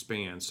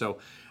lifespan. So,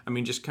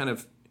 just kind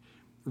of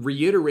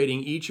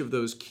reiterating each of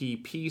those key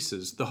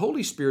pieces. The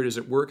Holy Spirit is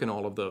at work in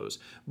all of those.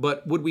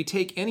 But would we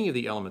take any of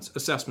the elements,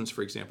 assessments,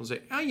 for example,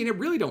 and say, you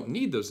really don't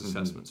need those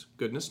assessments?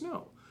 Goodness,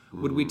 no.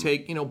 Would we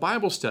take,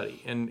 Bible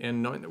study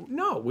and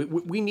no,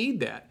 we need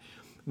that.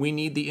 We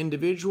need the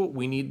individual.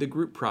 We need the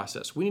group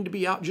process. We need to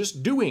be out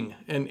just doing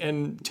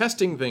and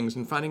testing things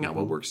and finding out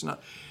what works and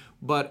not.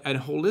 But a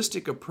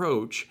holistic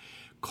approach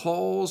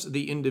calls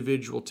the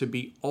individual to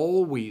be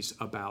always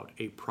about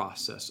a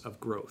process of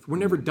growth. We're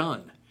never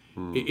done.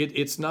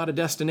 It's not a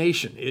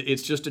destination.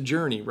 It's just a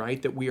journey,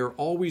 right? That we are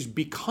always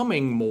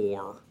becoming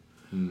more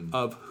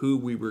of who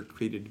we were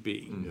created to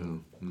be.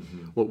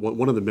 Well,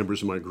 one of the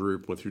members of my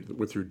group went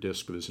through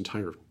DISC with his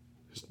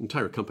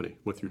entire company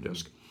went through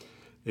DISC,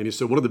 and he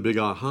said one of the big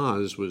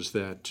ahas was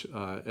that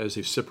as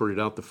they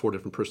separated out the 4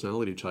 different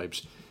personality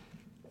types,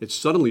 it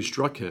suddenly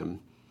struck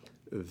him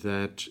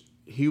that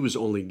he was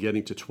only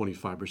getting to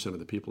 25% of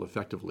the people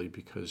effectively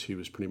because he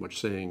was pretty much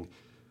saying,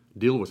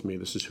 deal with me,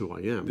 this is who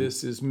I am.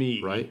 This is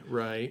me. Right?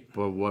 Right.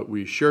 But what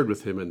we shared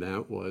with him in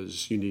that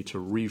was you need to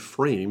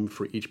reframe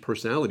for each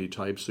personality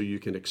type so you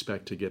can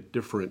expect to get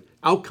different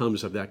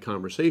outcomes of that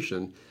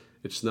conversation.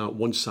 It's not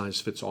one size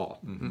fits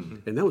all.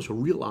 And that was a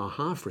real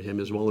aha for him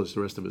as well as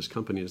the rest of his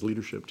company, his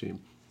leadership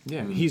team.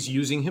 Yeah, he's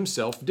using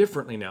himself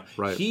differently now.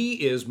 Right.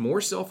 He is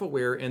more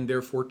self-aware and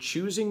therefore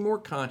choosing more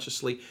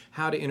consciously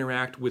how to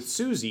interact with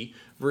Susie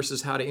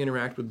versus how to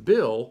interact with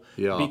Bill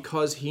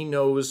because he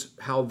knows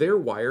how they're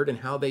wired and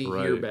how they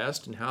hear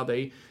best and how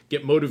they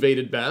get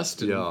motivated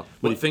best and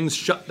what things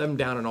shut them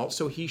down and all.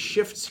 So he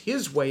shifts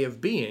his way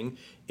of being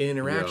in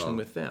interaction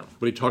with them.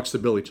 When he talks to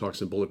Bill, he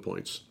talks in bullet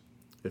points.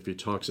 If he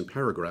talks in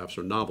paragraphs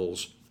or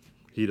novels,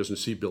 he doesn't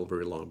see Bill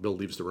very long. Bill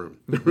leaves the room.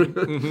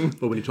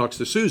 But when he talks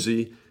to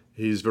Susie,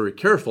 he's very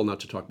careful not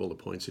to talk bullet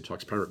points. He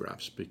talks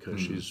paragraphs because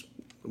she's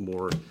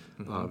more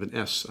of an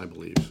S, I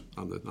believe,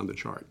 on the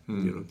chart.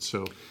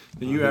 So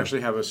you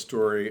actually have a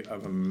story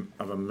of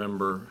a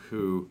member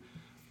who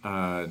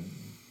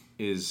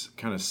is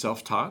kind of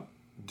self-taught,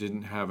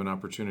 didn't have an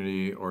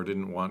opportunity or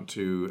didn't want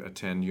to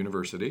attend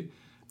university,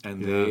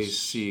 and they Yes.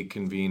 see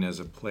Convene as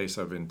a place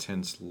of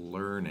intense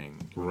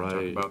learning. You want to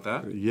Right. talk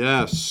about that?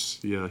 Yes.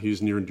 Yeah,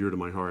 he's near and dear to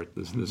my heart,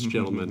 this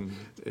gentleman.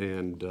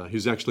 And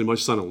he's actually my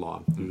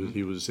son-in-law.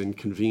 He was in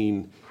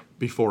Convene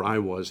before I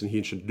was, and he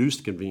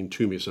introduced Convene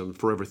to me, so I'm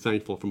forever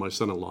thankful for my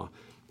son-in-law,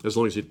 as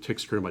long as he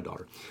takes care of my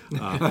daughter.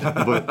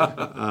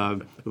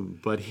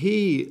 But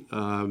he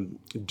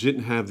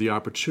didn't have the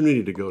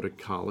opportunity to go to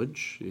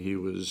college. He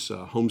was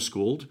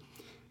homeschooled.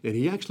 And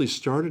he actually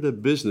started a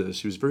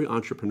business. He was very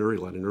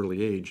entrepreneurial at an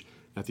early age,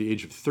 at the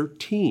age of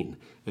 13.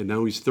 And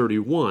now he's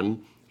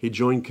 31. He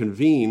joined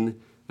Convene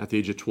at the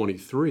age of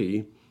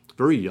 23,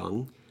 very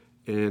young.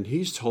 And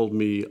he's told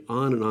me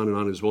on and on and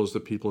on, as well as the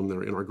people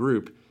in our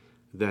group,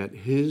 that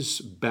his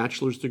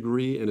bachelor's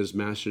degree and his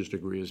master's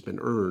degree has been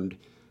earned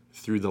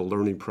through the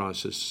learning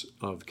process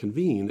of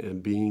Convene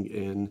and being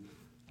in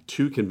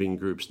 2 Convene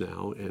groups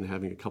now and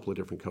having a couple of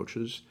different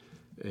coaches.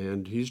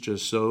 And he's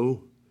just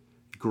so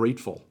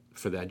grateful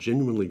for that,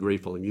 genuinely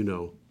grateful, and you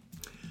know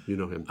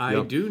him. I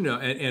Yep. do know,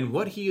 and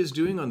what he is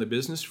doing on the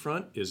business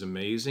front is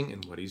amazing,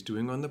 and what he's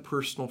doing on the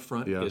personal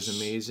front Yes. is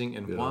amazing.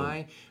 And Yeah.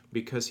 why?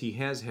 Because he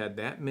has had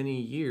that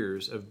many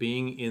years of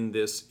being in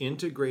this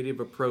integrative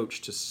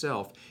approach to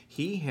self.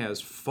 He has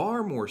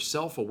far more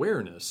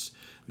self-awareness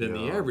than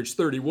the Yeah. average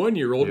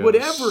 31-year-old would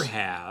Yes. ever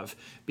have,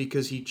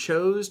 because he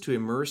chose to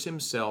immerse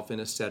himself in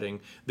a setting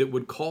that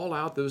would call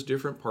out those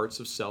different parts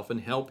of self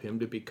and help him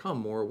to become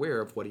more aware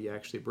of what he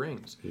actually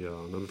brings. Yeah,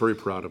 and I'm very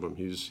proud of him.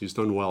 He's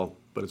done well,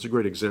 but it's a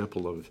great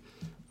example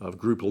of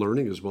group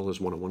learning as well as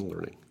one-on-one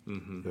learning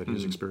that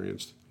he's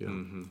experienced. Yeah,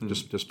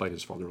 just despite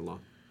his father-in-law.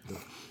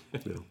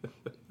 Yeah.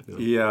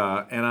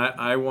 Yeah, and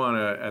I want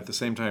to, at the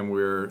same time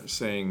we're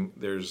saying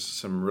there's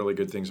some really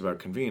good things about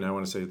Convene, I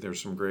want to say that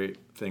there's some great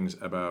things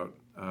about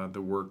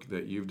the work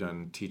that you've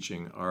done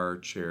teaching our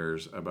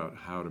chairs about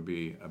how to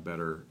be a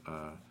better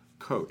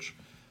coach,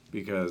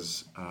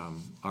 because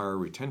our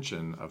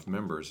retention of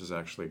members has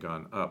actually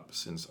gone up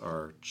since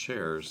our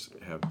chairs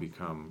have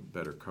become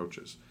better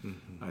coaches.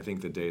 I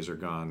think the days are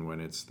gone when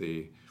it's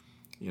the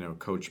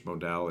coach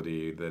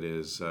modality that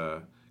is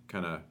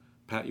kind of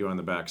pat you on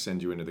the back,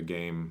 send you into the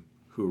game,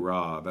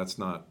 hoorah. That's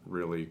not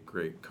really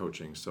great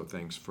coaching. So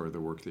thanks for the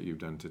work that you've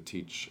done to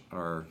teach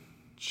our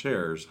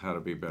chairs how to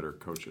be better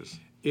coaches.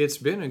 It's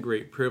been a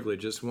great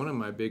privilege. It's one of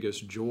my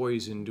biggest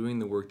joys in doing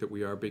the work that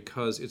we are,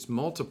 because it's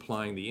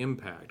multiplying the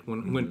impact.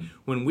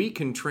 When we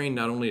can train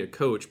not only a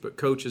coach, but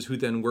coaches who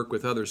then work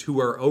with others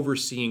who are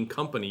overseeing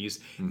companies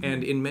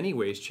and in many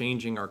ways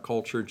changing our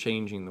culture,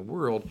 changing the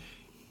world,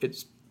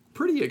 it's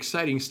pretty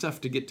exciting stuff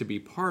to get to be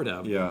part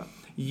of. Yeah.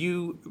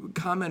 You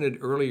commented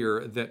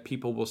earlier that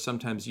people will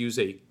sometimes use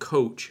a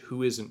coach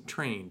who isn't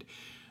trained.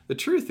 The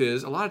truth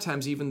is, a lot of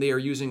times even they are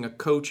using a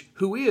coach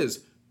who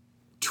is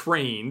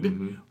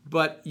trained,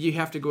 but you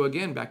have to go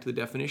again back to the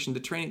definition. The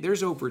training,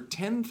 there's over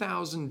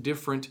 10,000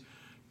 different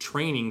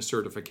training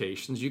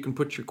certifications. You can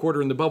put your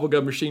quarter in the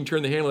bubblegum machine,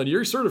 turn the handle, and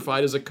you're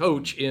certified as a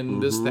coach in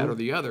this, that, or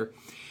the other.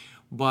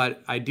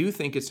 But I do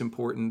think it's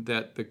important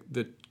that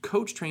the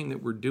coach training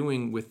that we're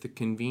doing with the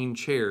Convene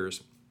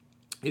chairs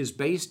is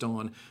based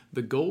on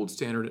the gold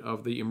standard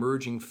of the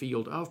emerging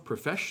field of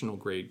professional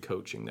grade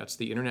coaching. That's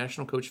the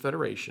International Coach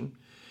Federation.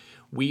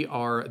 We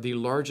are the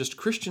largest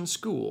Christian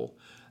school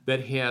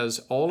that has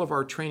all of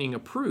our training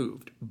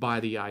approved by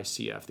the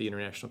ICF, the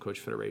International Coach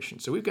Federation.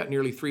 So we've got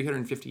nearly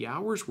 350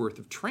 hours worth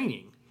of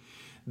training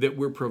that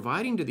we're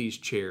providing to these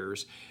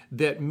chairs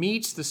that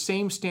meets the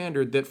same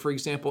standard that, for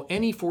example,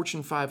 any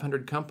Fortune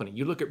 500 company.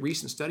 You look at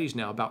recent studies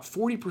now, about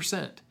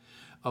 40%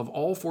 of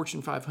all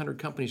Fortune 500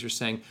 companies are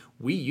saying,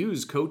 we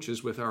use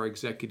coaches with our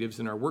executives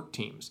and our work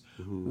teams.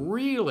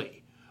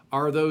 Really?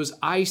 Are those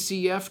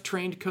ICF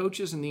trained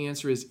coaches? And the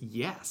answer is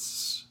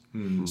yes.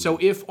 So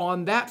if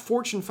on that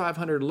Fortune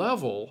 500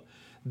 level,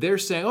 they're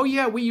saying, oh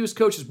yeah, we use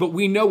coaches, but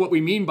we know what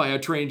we mean by a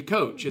trained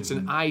coach. It's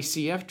an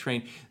ICF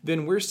trained.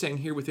 Then we're saying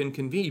here within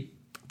Convene,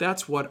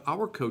 that's what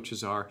our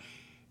coaches are,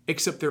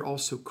 except they're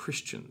also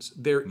Christians.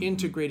 They're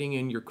integrating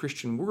in your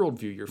Christian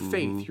worldview, your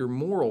faith, your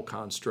moral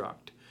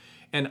construct,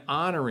 and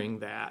honoring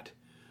that.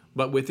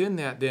 But within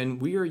that, then,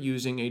 we are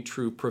using a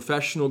true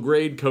professional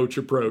grade coach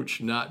approach,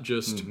 not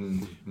just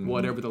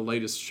whatever the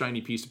latest shiny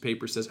piece of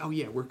paper says, oh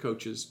yeah, we're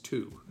coaches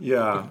too.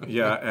 Yeah.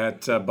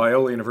 At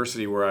Biola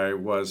University, where I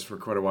was for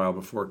quite a while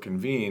before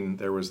Convene,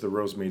 there was the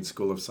Rosemead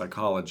School of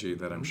Psychology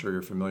that I'm sure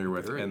you're familiar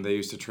with. Right. And they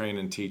used to train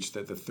and teach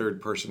that the third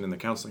person in the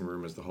counseling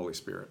room is the Holy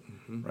Spirit,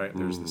 right?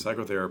 There's the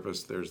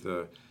psychotherapist, there's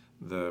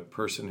the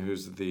person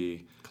who's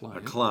the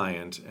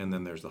client, and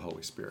then there's the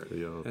Holy Spirit.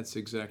 Yeah. That's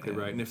exactly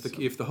right. And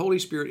if the Holy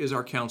Spirit is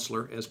our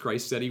counselor, as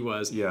Christ said he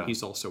was, Yeah.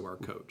 he's also our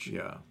coach.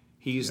 Yeah.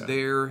 He's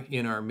there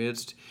in our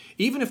midst.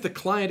 Even if the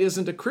client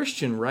isn't a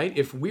Christian, right?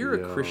 If we're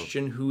a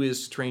Christian who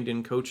is trained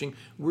in coaching,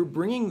 we're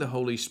bringing the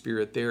Holy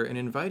Spirit there and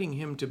inviting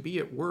him to be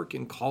at work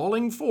and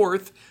calling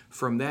forth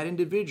from that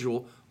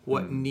individual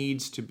what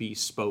needs to be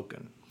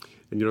spoken.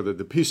 And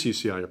the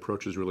PCCI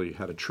approach has really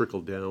had a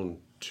trickle down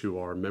to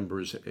our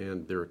members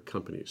and their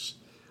companies.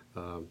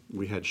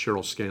 we had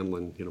Cheryl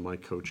Scanlon, my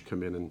coach,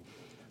 come in and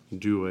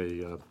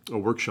do a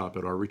workshop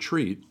at our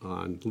retreat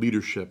on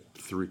leadership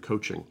through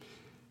coaching.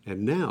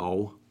 And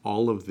now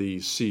all of the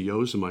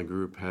CEOs in my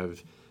group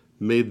have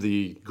made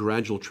the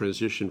gradual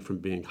transition from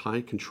being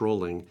high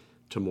controlling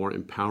to more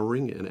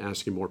empowering and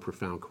asking more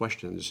profound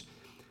questions.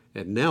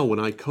 And now when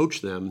I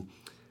coach them,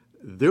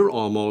 they're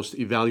almost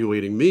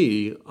evaluating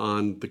me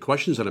on the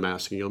questions that I'm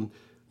asking them.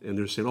 And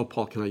they're saying, oh,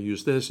 Paul, can I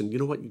use this? And you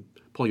know what,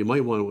 Paul, you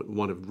might want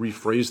to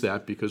rephrase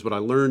that, because what I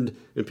learned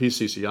in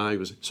PCCI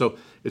was, so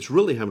it's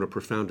really having a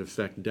profound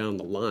effect down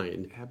the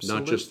line,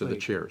 not just to the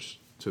chairs,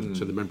 to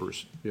the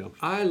members. Yeah.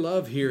 I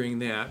love hearing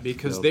that,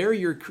 because there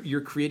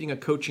you're creating a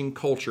coaching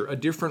culture, a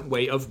different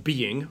way of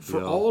being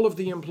for all of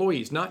the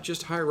employees, not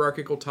just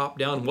hierarchical top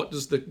down. What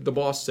does the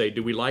boss say?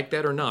 Do we like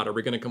that or not? Are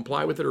we going to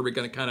comply with it, or are we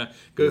going to kind of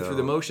go through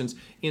the motions?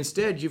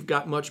 Instead, you've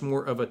got much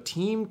more of a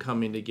team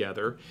coming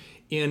together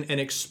in an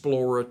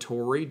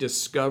exploratory,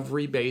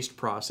 discovery-based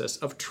process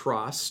of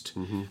trust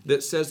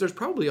that says there's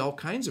probably all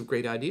kinds of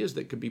great ideas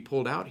that could be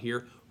pulled out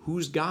here.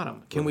 Who's got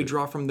them? Can we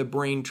draw from the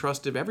brain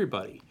trust of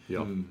everybody?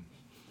 Yeah.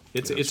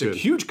 It's a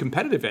huge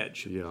competitive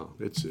edge. Yeah,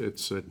 it's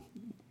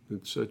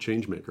a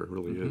change maker. It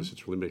really is.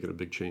 It's really making a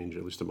big change,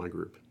 at least in my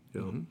group.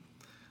 Yeah.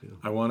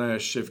 I want to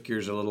shift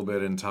gears a little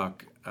bit and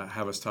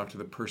have us talk to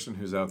the person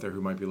who's out there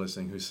who might be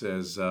listening, who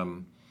says,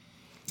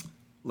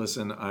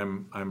 listen,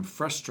 I'm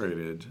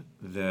frustrated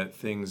that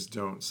things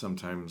don't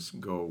sometimes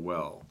go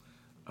well.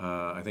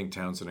 I think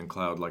Townsend and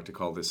Cloud like to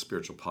call this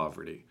spiritual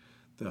poverty.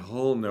 The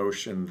whole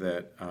notion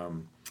that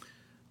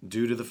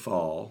due to the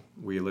fall,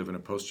 we live in a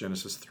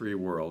post-Genesis 3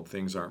 world,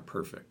 things aren't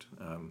perfect.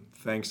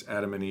 Thanks,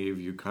 Adam and Eve,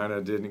 you kind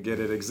of didn't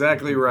get it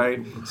exactly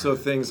right, so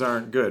things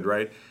aren't good,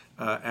 right?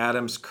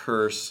 Adam's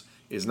curse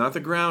is not the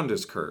ground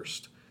is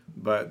cursed,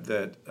 but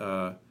that...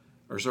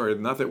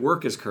 not that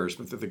work is cursed,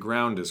 but that the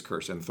ground is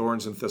cursed. And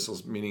thorns and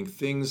thistles, meaning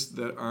things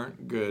that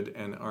aren't good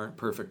and aren't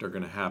perfect, are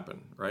going to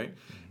happen, right?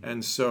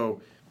 And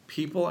so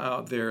people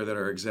out there that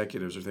are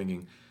executives are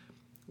thinking,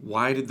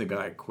 why did the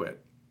guy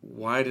quit?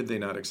 Why did they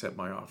not accept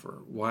my offer?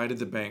 Why did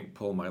the bank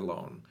pull my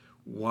loan?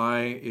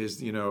 Why is,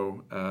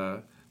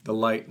 the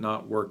light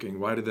not working?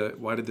 Why did the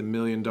 $1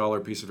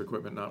 million piece of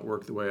equipment not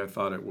work the way I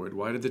thought it would?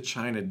 Why did the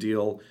China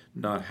deal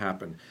not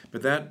happen?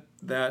 But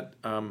that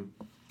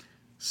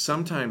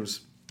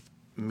sometimes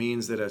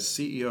means that a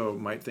CEO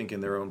might think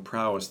in their own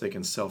prowess they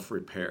can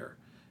self-repair,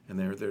 and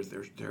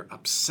they're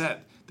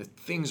upset that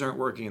things aren't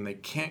working and they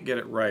can't get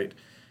it right.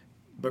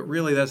 But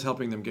really, that's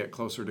helping them get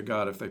closer to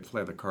God if they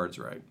play the cards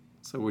right.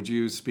 So, would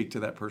you speak to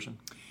that person?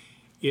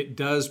 It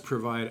does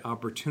provide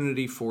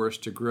opportunity for us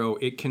to grow.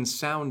 It can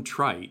sound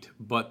trite,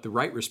 but the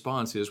right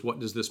response is, what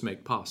does this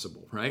make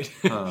possible, right?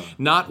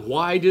 Not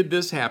why did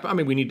this happen? I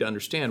mean, we need to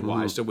understand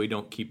why so we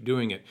don't keep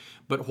doing it.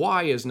 But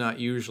why is not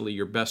usually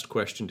your best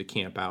question to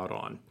camp out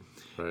on.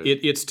 Right.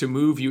 It's to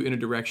move you in a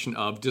direction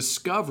of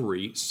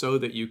discovery so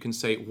that you can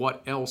say,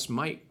 what else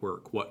might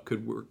work? What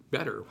could work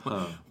better?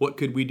 What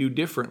could we do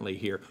differently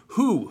here?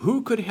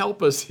 Who could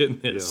help us in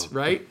this,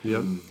 right?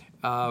 Yep.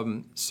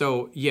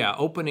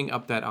 Opening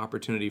up that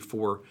opportunity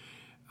for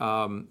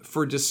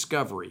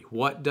discovery.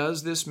 What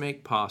does this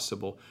make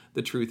possible?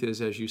 The truth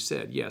is, as you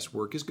said, yes,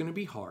 work is going to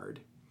be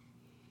hard.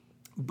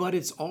 But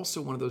it's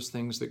also one of those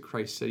things that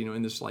Christ said,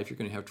 in this life you're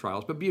going to have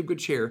trials, but be of good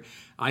cheer.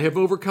 I have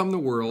overcome the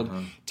world.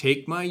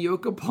 Take my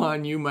yoke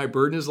upon you. My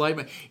burden is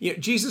light.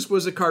 Jesus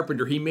was a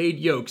carpenter. He made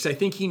yokes. I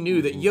think he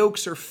knew that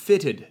yokes are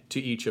fitted to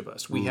each of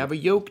us. We have a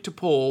yoke to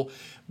pull,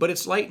 but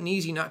it's light and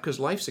easy, not because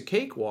life's a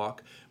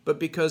cakewalk, but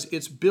because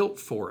it's built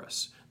for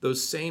us.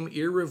 Those same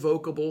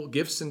irrevocable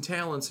gifts and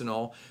talents and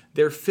all,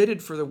 they're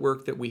fitted for the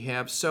work that we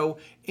have. So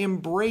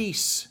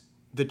embrace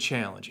the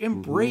challenge.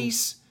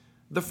 Embrace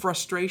the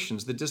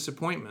frustrations, the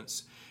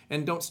disappointments,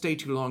 and don't stay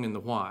too long in the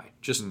why.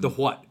 Just the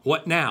what.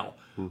 What now?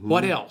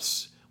 What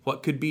else?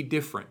 What could be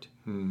different?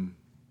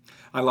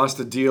 I lost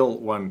a deal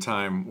one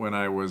time when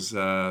I was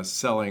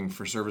selling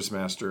for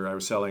ServiceMaster. I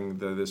was selling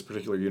this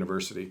particular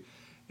university,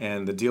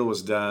 and the deal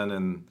was done,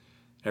 and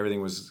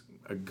everything was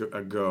a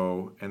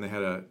go, and they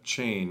had a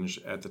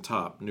change at the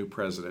top, new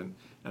president,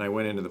 and I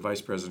went into the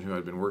vice president who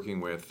I'd been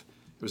working with.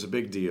 It was a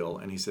big deal,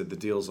 and he said, the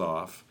deal's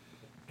off.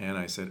 And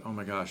I said, oh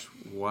my gosh,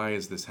 why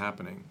is this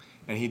happening?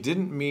 And he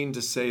didn't mean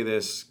to say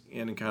this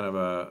in kind of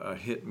a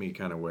hit me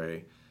kind of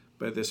way,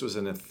 but this was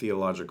in a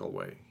theological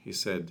way. He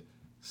said,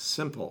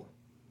 simple,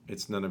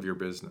 it's none of your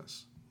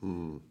business.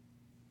 And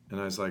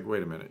I was like,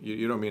 wait a minute,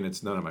 you don't mean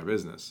it's none of my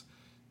business.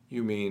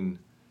 You mean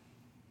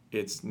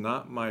it's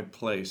not my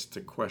place to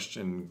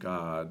question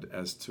God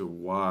as to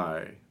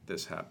why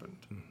this happened.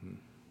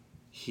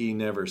 He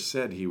never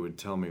said he would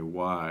tell me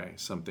why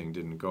something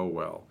didn't go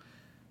well.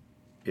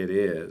 It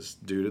is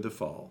due to the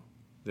fall.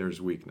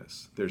 There's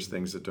weakness. There's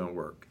things that don't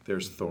work.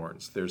 There's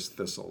thorns. There's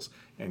thistles.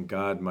 And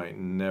God might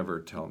never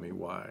tell me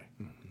why.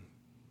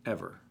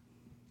 Ever.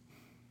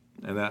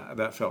 And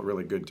that felt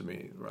really good to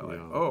me. Like,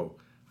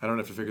 I don't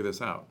have to figure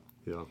this out.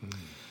 Yeah.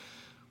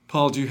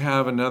 Paul, do you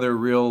have another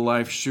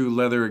real-life shoe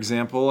leather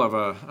example of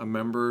a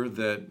member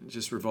that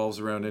just revolves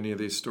around any of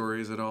these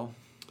stories at all?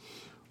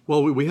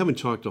 Well, we haven't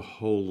talked a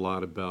whole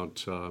lot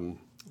about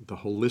the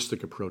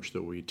holistic approach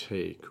that we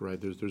take, right?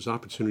 There's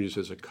opportunities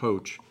as a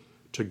coach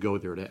to go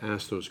there to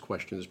ask those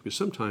questions, because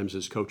sometimes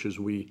as coaches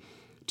we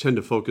tend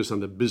to focus on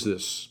the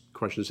business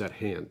questions at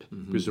hand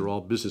because they're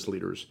all business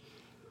leaders.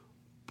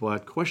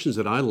 But questions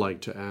that I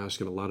like to ask,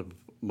 and a lot of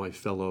my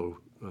fellow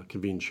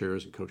convene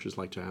chairs and coaches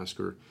like to ask,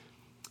 are,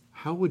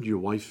 how would your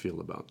wife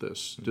feel about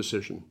this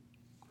decision?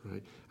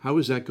 Right? How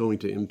is that going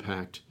to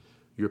impact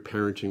your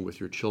parenting with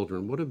your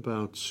children? What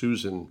about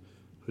Susan,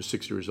 who's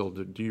 6 years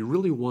old? Do you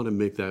really want to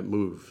make that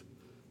move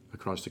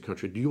across the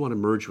country? Do you want to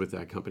merge with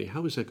that company?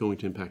 How is that going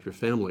to impact your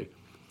family?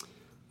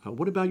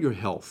 What about your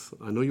health?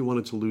 I know you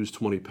wanted to lose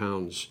 20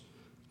 pounds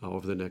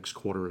over the next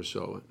quarter or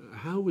so.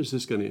 How is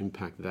this going to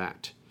impact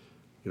that?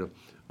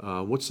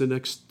 What's the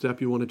next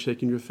step you want to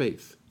take in your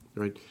faith?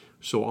 Right?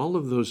 So all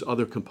of those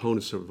other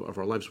components of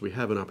our lives, we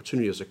have an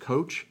opportunity as a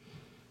coach,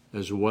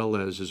 as well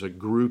as a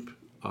group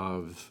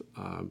of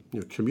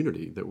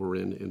community that we're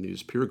in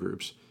these peer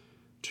groups,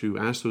 to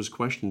ask those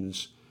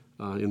questions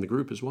in the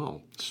group as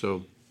well.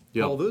 So,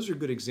 yeah. Well, those are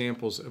good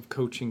examples of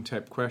coaching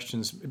type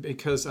questions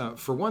because,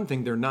 for one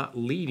thing, they're not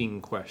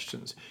leading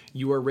questions.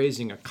 You are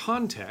raising a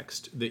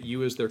context that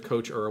you as their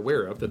coach are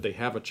aware of, that they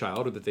have a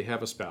child or that they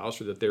have a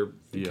spouse or that they're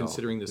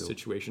considering this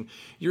situation.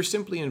 You're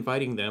simply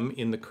inviting them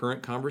in the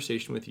current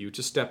conversation with you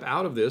to step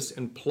out of this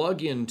and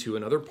plug into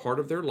another part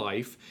of their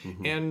life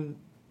and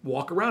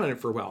walk around in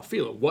it for a while.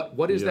 Feel it.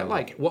 What is that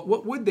like?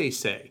 What would they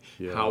say?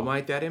 How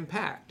might that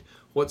impact?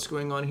 What's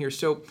going on here?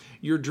 So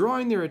you're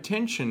drawing their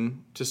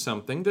attention to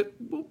something that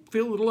will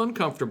feel a little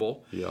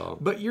uncomfortable,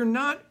 but you're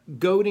not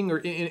goading or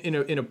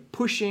in a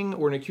pushing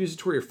or an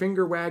accusatory or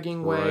finger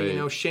wagging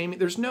way, shaming.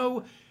 There's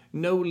no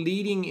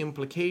leading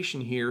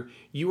implication here.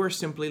 You are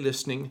simply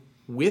listening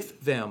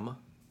with them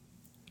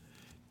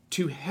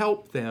to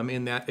help them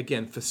in that,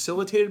 again,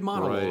 facilitated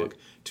monologue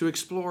to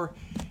explore,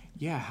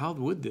 how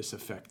would this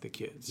affect the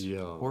kids?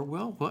 Or,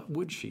 well, what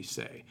would she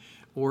say?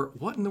 Or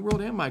what in the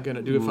world am I going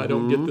to do if I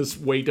don't get this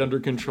weight under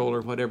control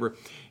or whatever?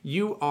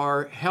 You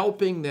are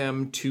helping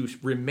them to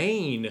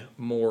remain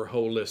more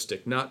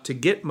holistic, not to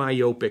get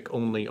myopic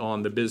only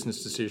on the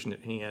business decision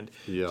at hand,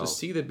 to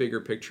see the bigger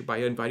picture by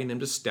inviting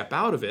them to step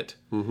out of it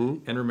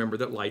and remember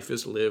that life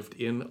is lived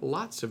in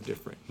lots of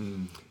different.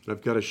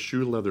 I've got a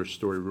shoe leather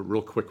story, a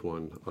real quick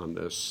one on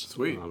this.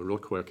 Sweet. Real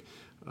quick.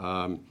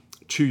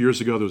 2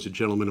 years ago, there was a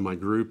gentleman in my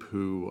group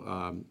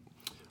who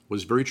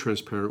was very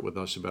transparent with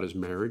us about his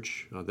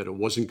marriage, that it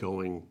wasn't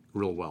going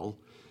real well.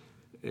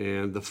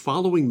 And the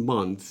following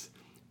month,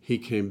 he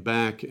came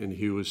back and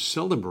he was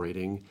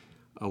celebrating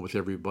with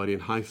everybody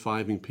and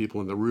high-fiving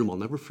people in the room. I'll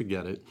never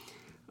forget it,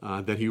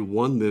 that he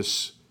won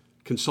this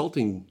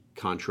consulting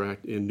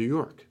contract in New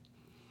York.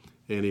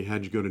 And he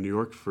had to go to New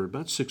York for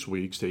about 6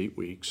 weeks to 8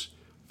 weeks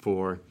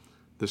for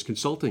this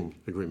consulting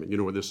agreement. You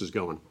know where this is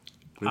going.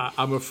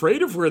 I'm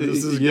afraid of where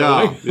this is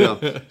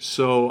going.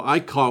 So I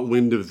caught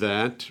wind of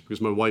that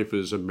because my wife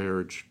is a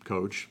marriage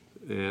coach,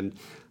 and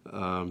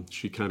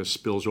she kind of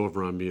spills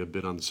over on me a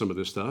bit on some of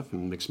this stuff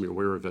and makes me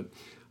aware of it.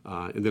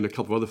 And then a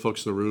couple of other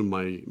folks in the room,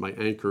 my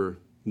anchor,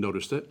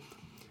 noticed it.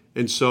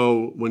 And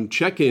so when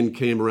check-in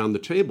came around the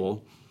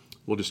table,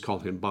 we'll just call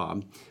him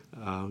Bob,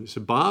 he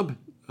said, Bob,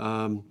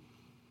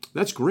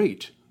 that's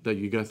great that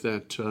you got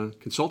that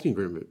consulting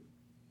agreement.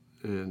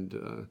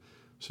 And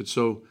said,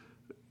 so...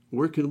 I'm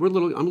a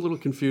little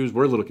confused.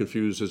 We're a little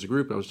confused as a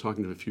group. I was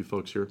talking to a few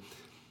folks here.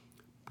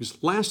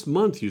 Because last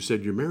month you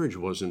said your marriage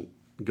wasn't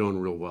going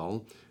real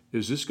well.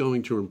 Is this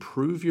going to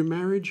improve your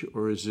marriage,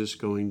 or is this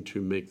going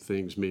to make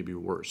things maybe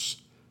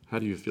worse? How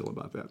do you feel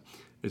about that?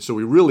 And so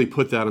we really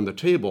put that on the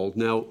table.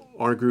 Now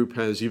our group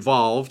has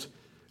evolved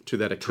to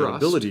that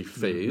accountability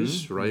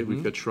phase, right?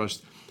 We've got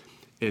trust.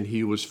 And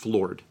he was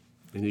floored,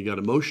 and he got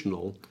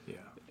emotional.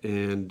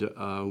 And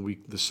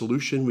the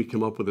solution we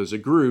come up with as a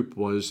group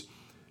was,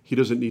 he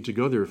doesn't need to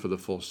go there for the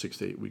full 6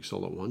 to 8 weeks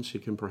all at once. He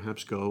can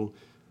perhaps go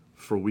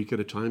for a week at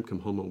a time, come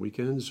home on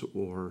weekends,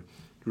 or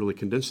really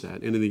condense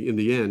that. And in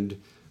the end,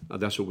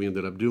 that's what we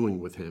ended up doing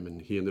with him,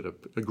 and he ended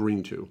up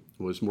agreeing to.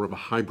 It was more of a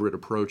hybrid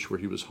approach where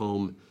he was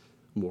home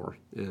more.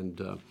 And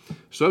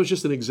so that was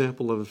just an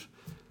example of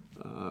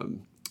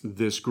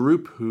this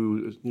group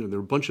who, they're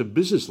a bunch of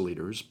business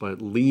leaders,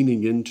 but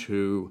leaning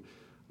into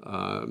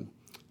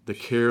the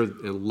care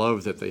and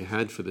love that they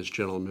had for this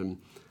gentleman,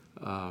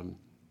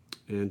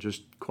 and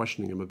just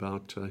questioning him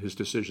about his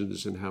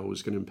decisions and how it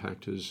was going to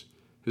impact his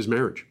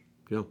marriage.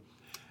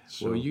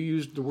 So, well, you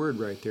used the word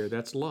right there.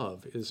 That's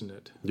love, isn't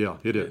it? Yeah,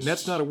 it is. And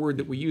that's not a word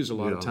that we use a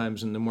lot of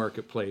times in the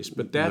marketplace,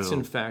 but that's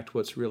in fact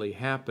what's really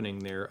happening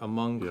there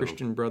among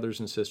Christian brothers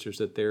and sisters,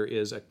 that there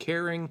is a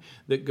caring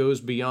that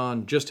goes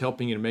beyond just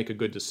helping you to make a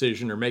good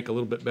decision or make a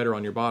little bit better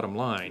on your bottom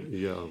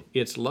line.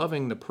 It's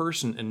loving the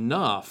person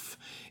enough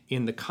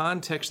in the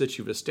context that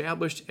you've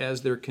established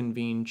as their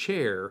convened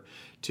chair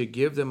to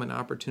give them an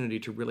opportunity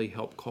to really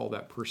help call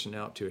that person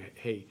out to,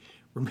 hey,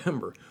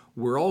 remember,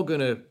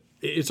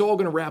 it's all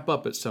going to wrap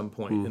up at some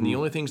point, and the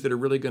only things that are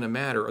really going to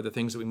matter are the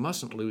things that we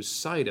mustn't lose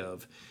sight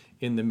of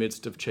in the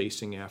midst of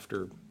chasing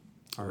after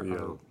our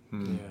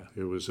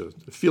It was a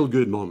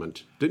feel-good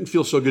moment. Didn't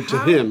feel so good to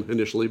him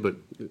initially, but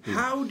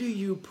How do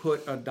you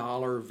put a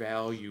dollar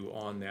value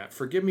on that?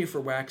 Forgive me for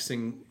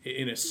waxing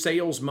in a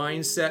sales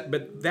mindset,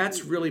 but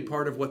that's really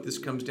part of what this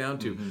comes down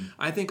to.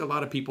 I think a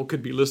lot of people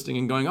could be listening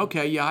and going,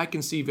 okay, yeah, I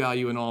can see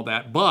value in all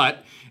that,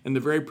 but, and the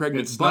very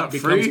pregnant It's but not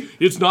becomes, free?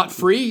 it's not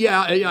free?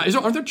 Yeah.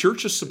 Aren't the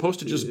churches supposed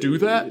to just do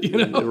that?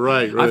 You know?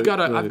 Right. I've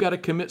got to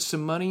commit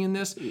some money in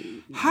this.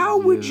 How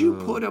would you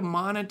put a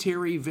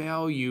monetary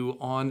value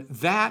on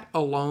that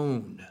alone?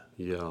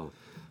 yeah,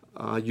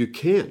 you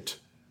can't.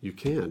 You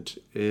can't.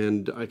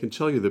 And I can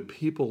tell you the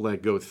people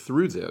that go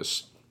through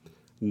this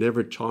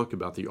never talk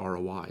about the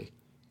ROI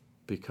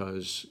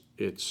because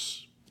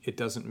it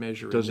doesn't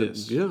measure in doesn't.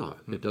 this. Yeah,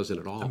 it doesn't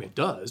at all. I mean, it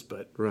does,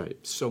 but Right.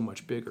 so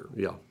much bigger.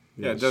 Yeah.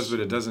 Yeah, it does, but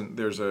it doesn't.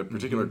 There's a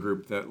particular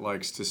group that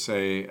likes to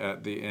say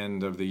at the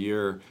end of the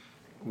year,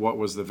 what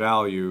was the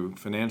value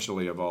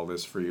financially of all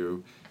this for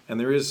you? And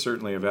there is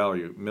certainly a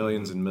value,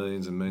 millions and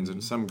millions and millions.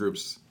 In some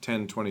groups,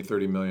 10, 20,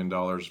 30 million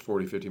dollars,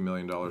 40, 50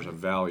 million dollars of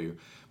value.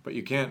 But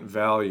you can't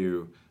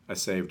value a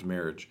saved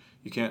marriage.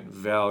 You can't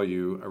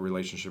value a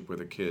relationship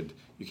with a kid.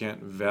 You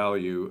can't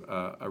value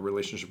a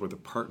relationship with a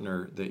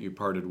partner that you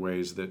parted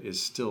ways that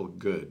is still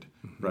good,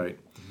 right?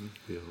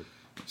 Yeah.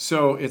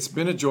 So it's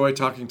been a joy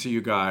talking to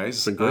you guys.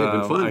 It's been great,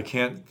 been fun. I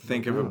can't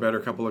think of a better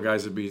couple of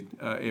guys to be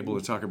able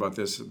to talk about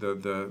this.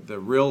 The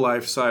real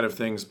life side of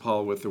things,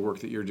 Paul, with the work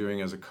that you're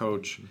doing as a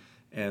coach,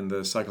 and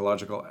the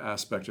psychological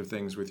aspect of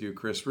things with you,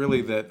 Chris.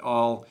 Really, that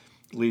all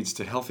leads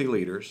to healthy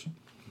leaders,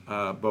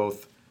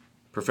 both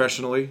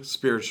professionally,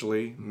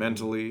 spiritually,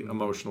 mentally,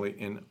 emotionally,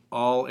 in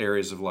all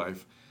areas of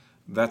life.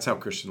 That's how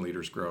Christian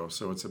leaders grow.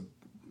 So it's a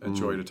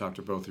joy to talk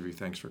to both of you.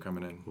 Thanks for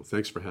coming in. Well,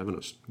 thanks for having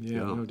us. Yeah,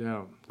 no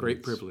doubt.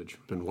 Great privilege.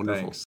 Been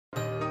wonderful.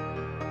 Thanks.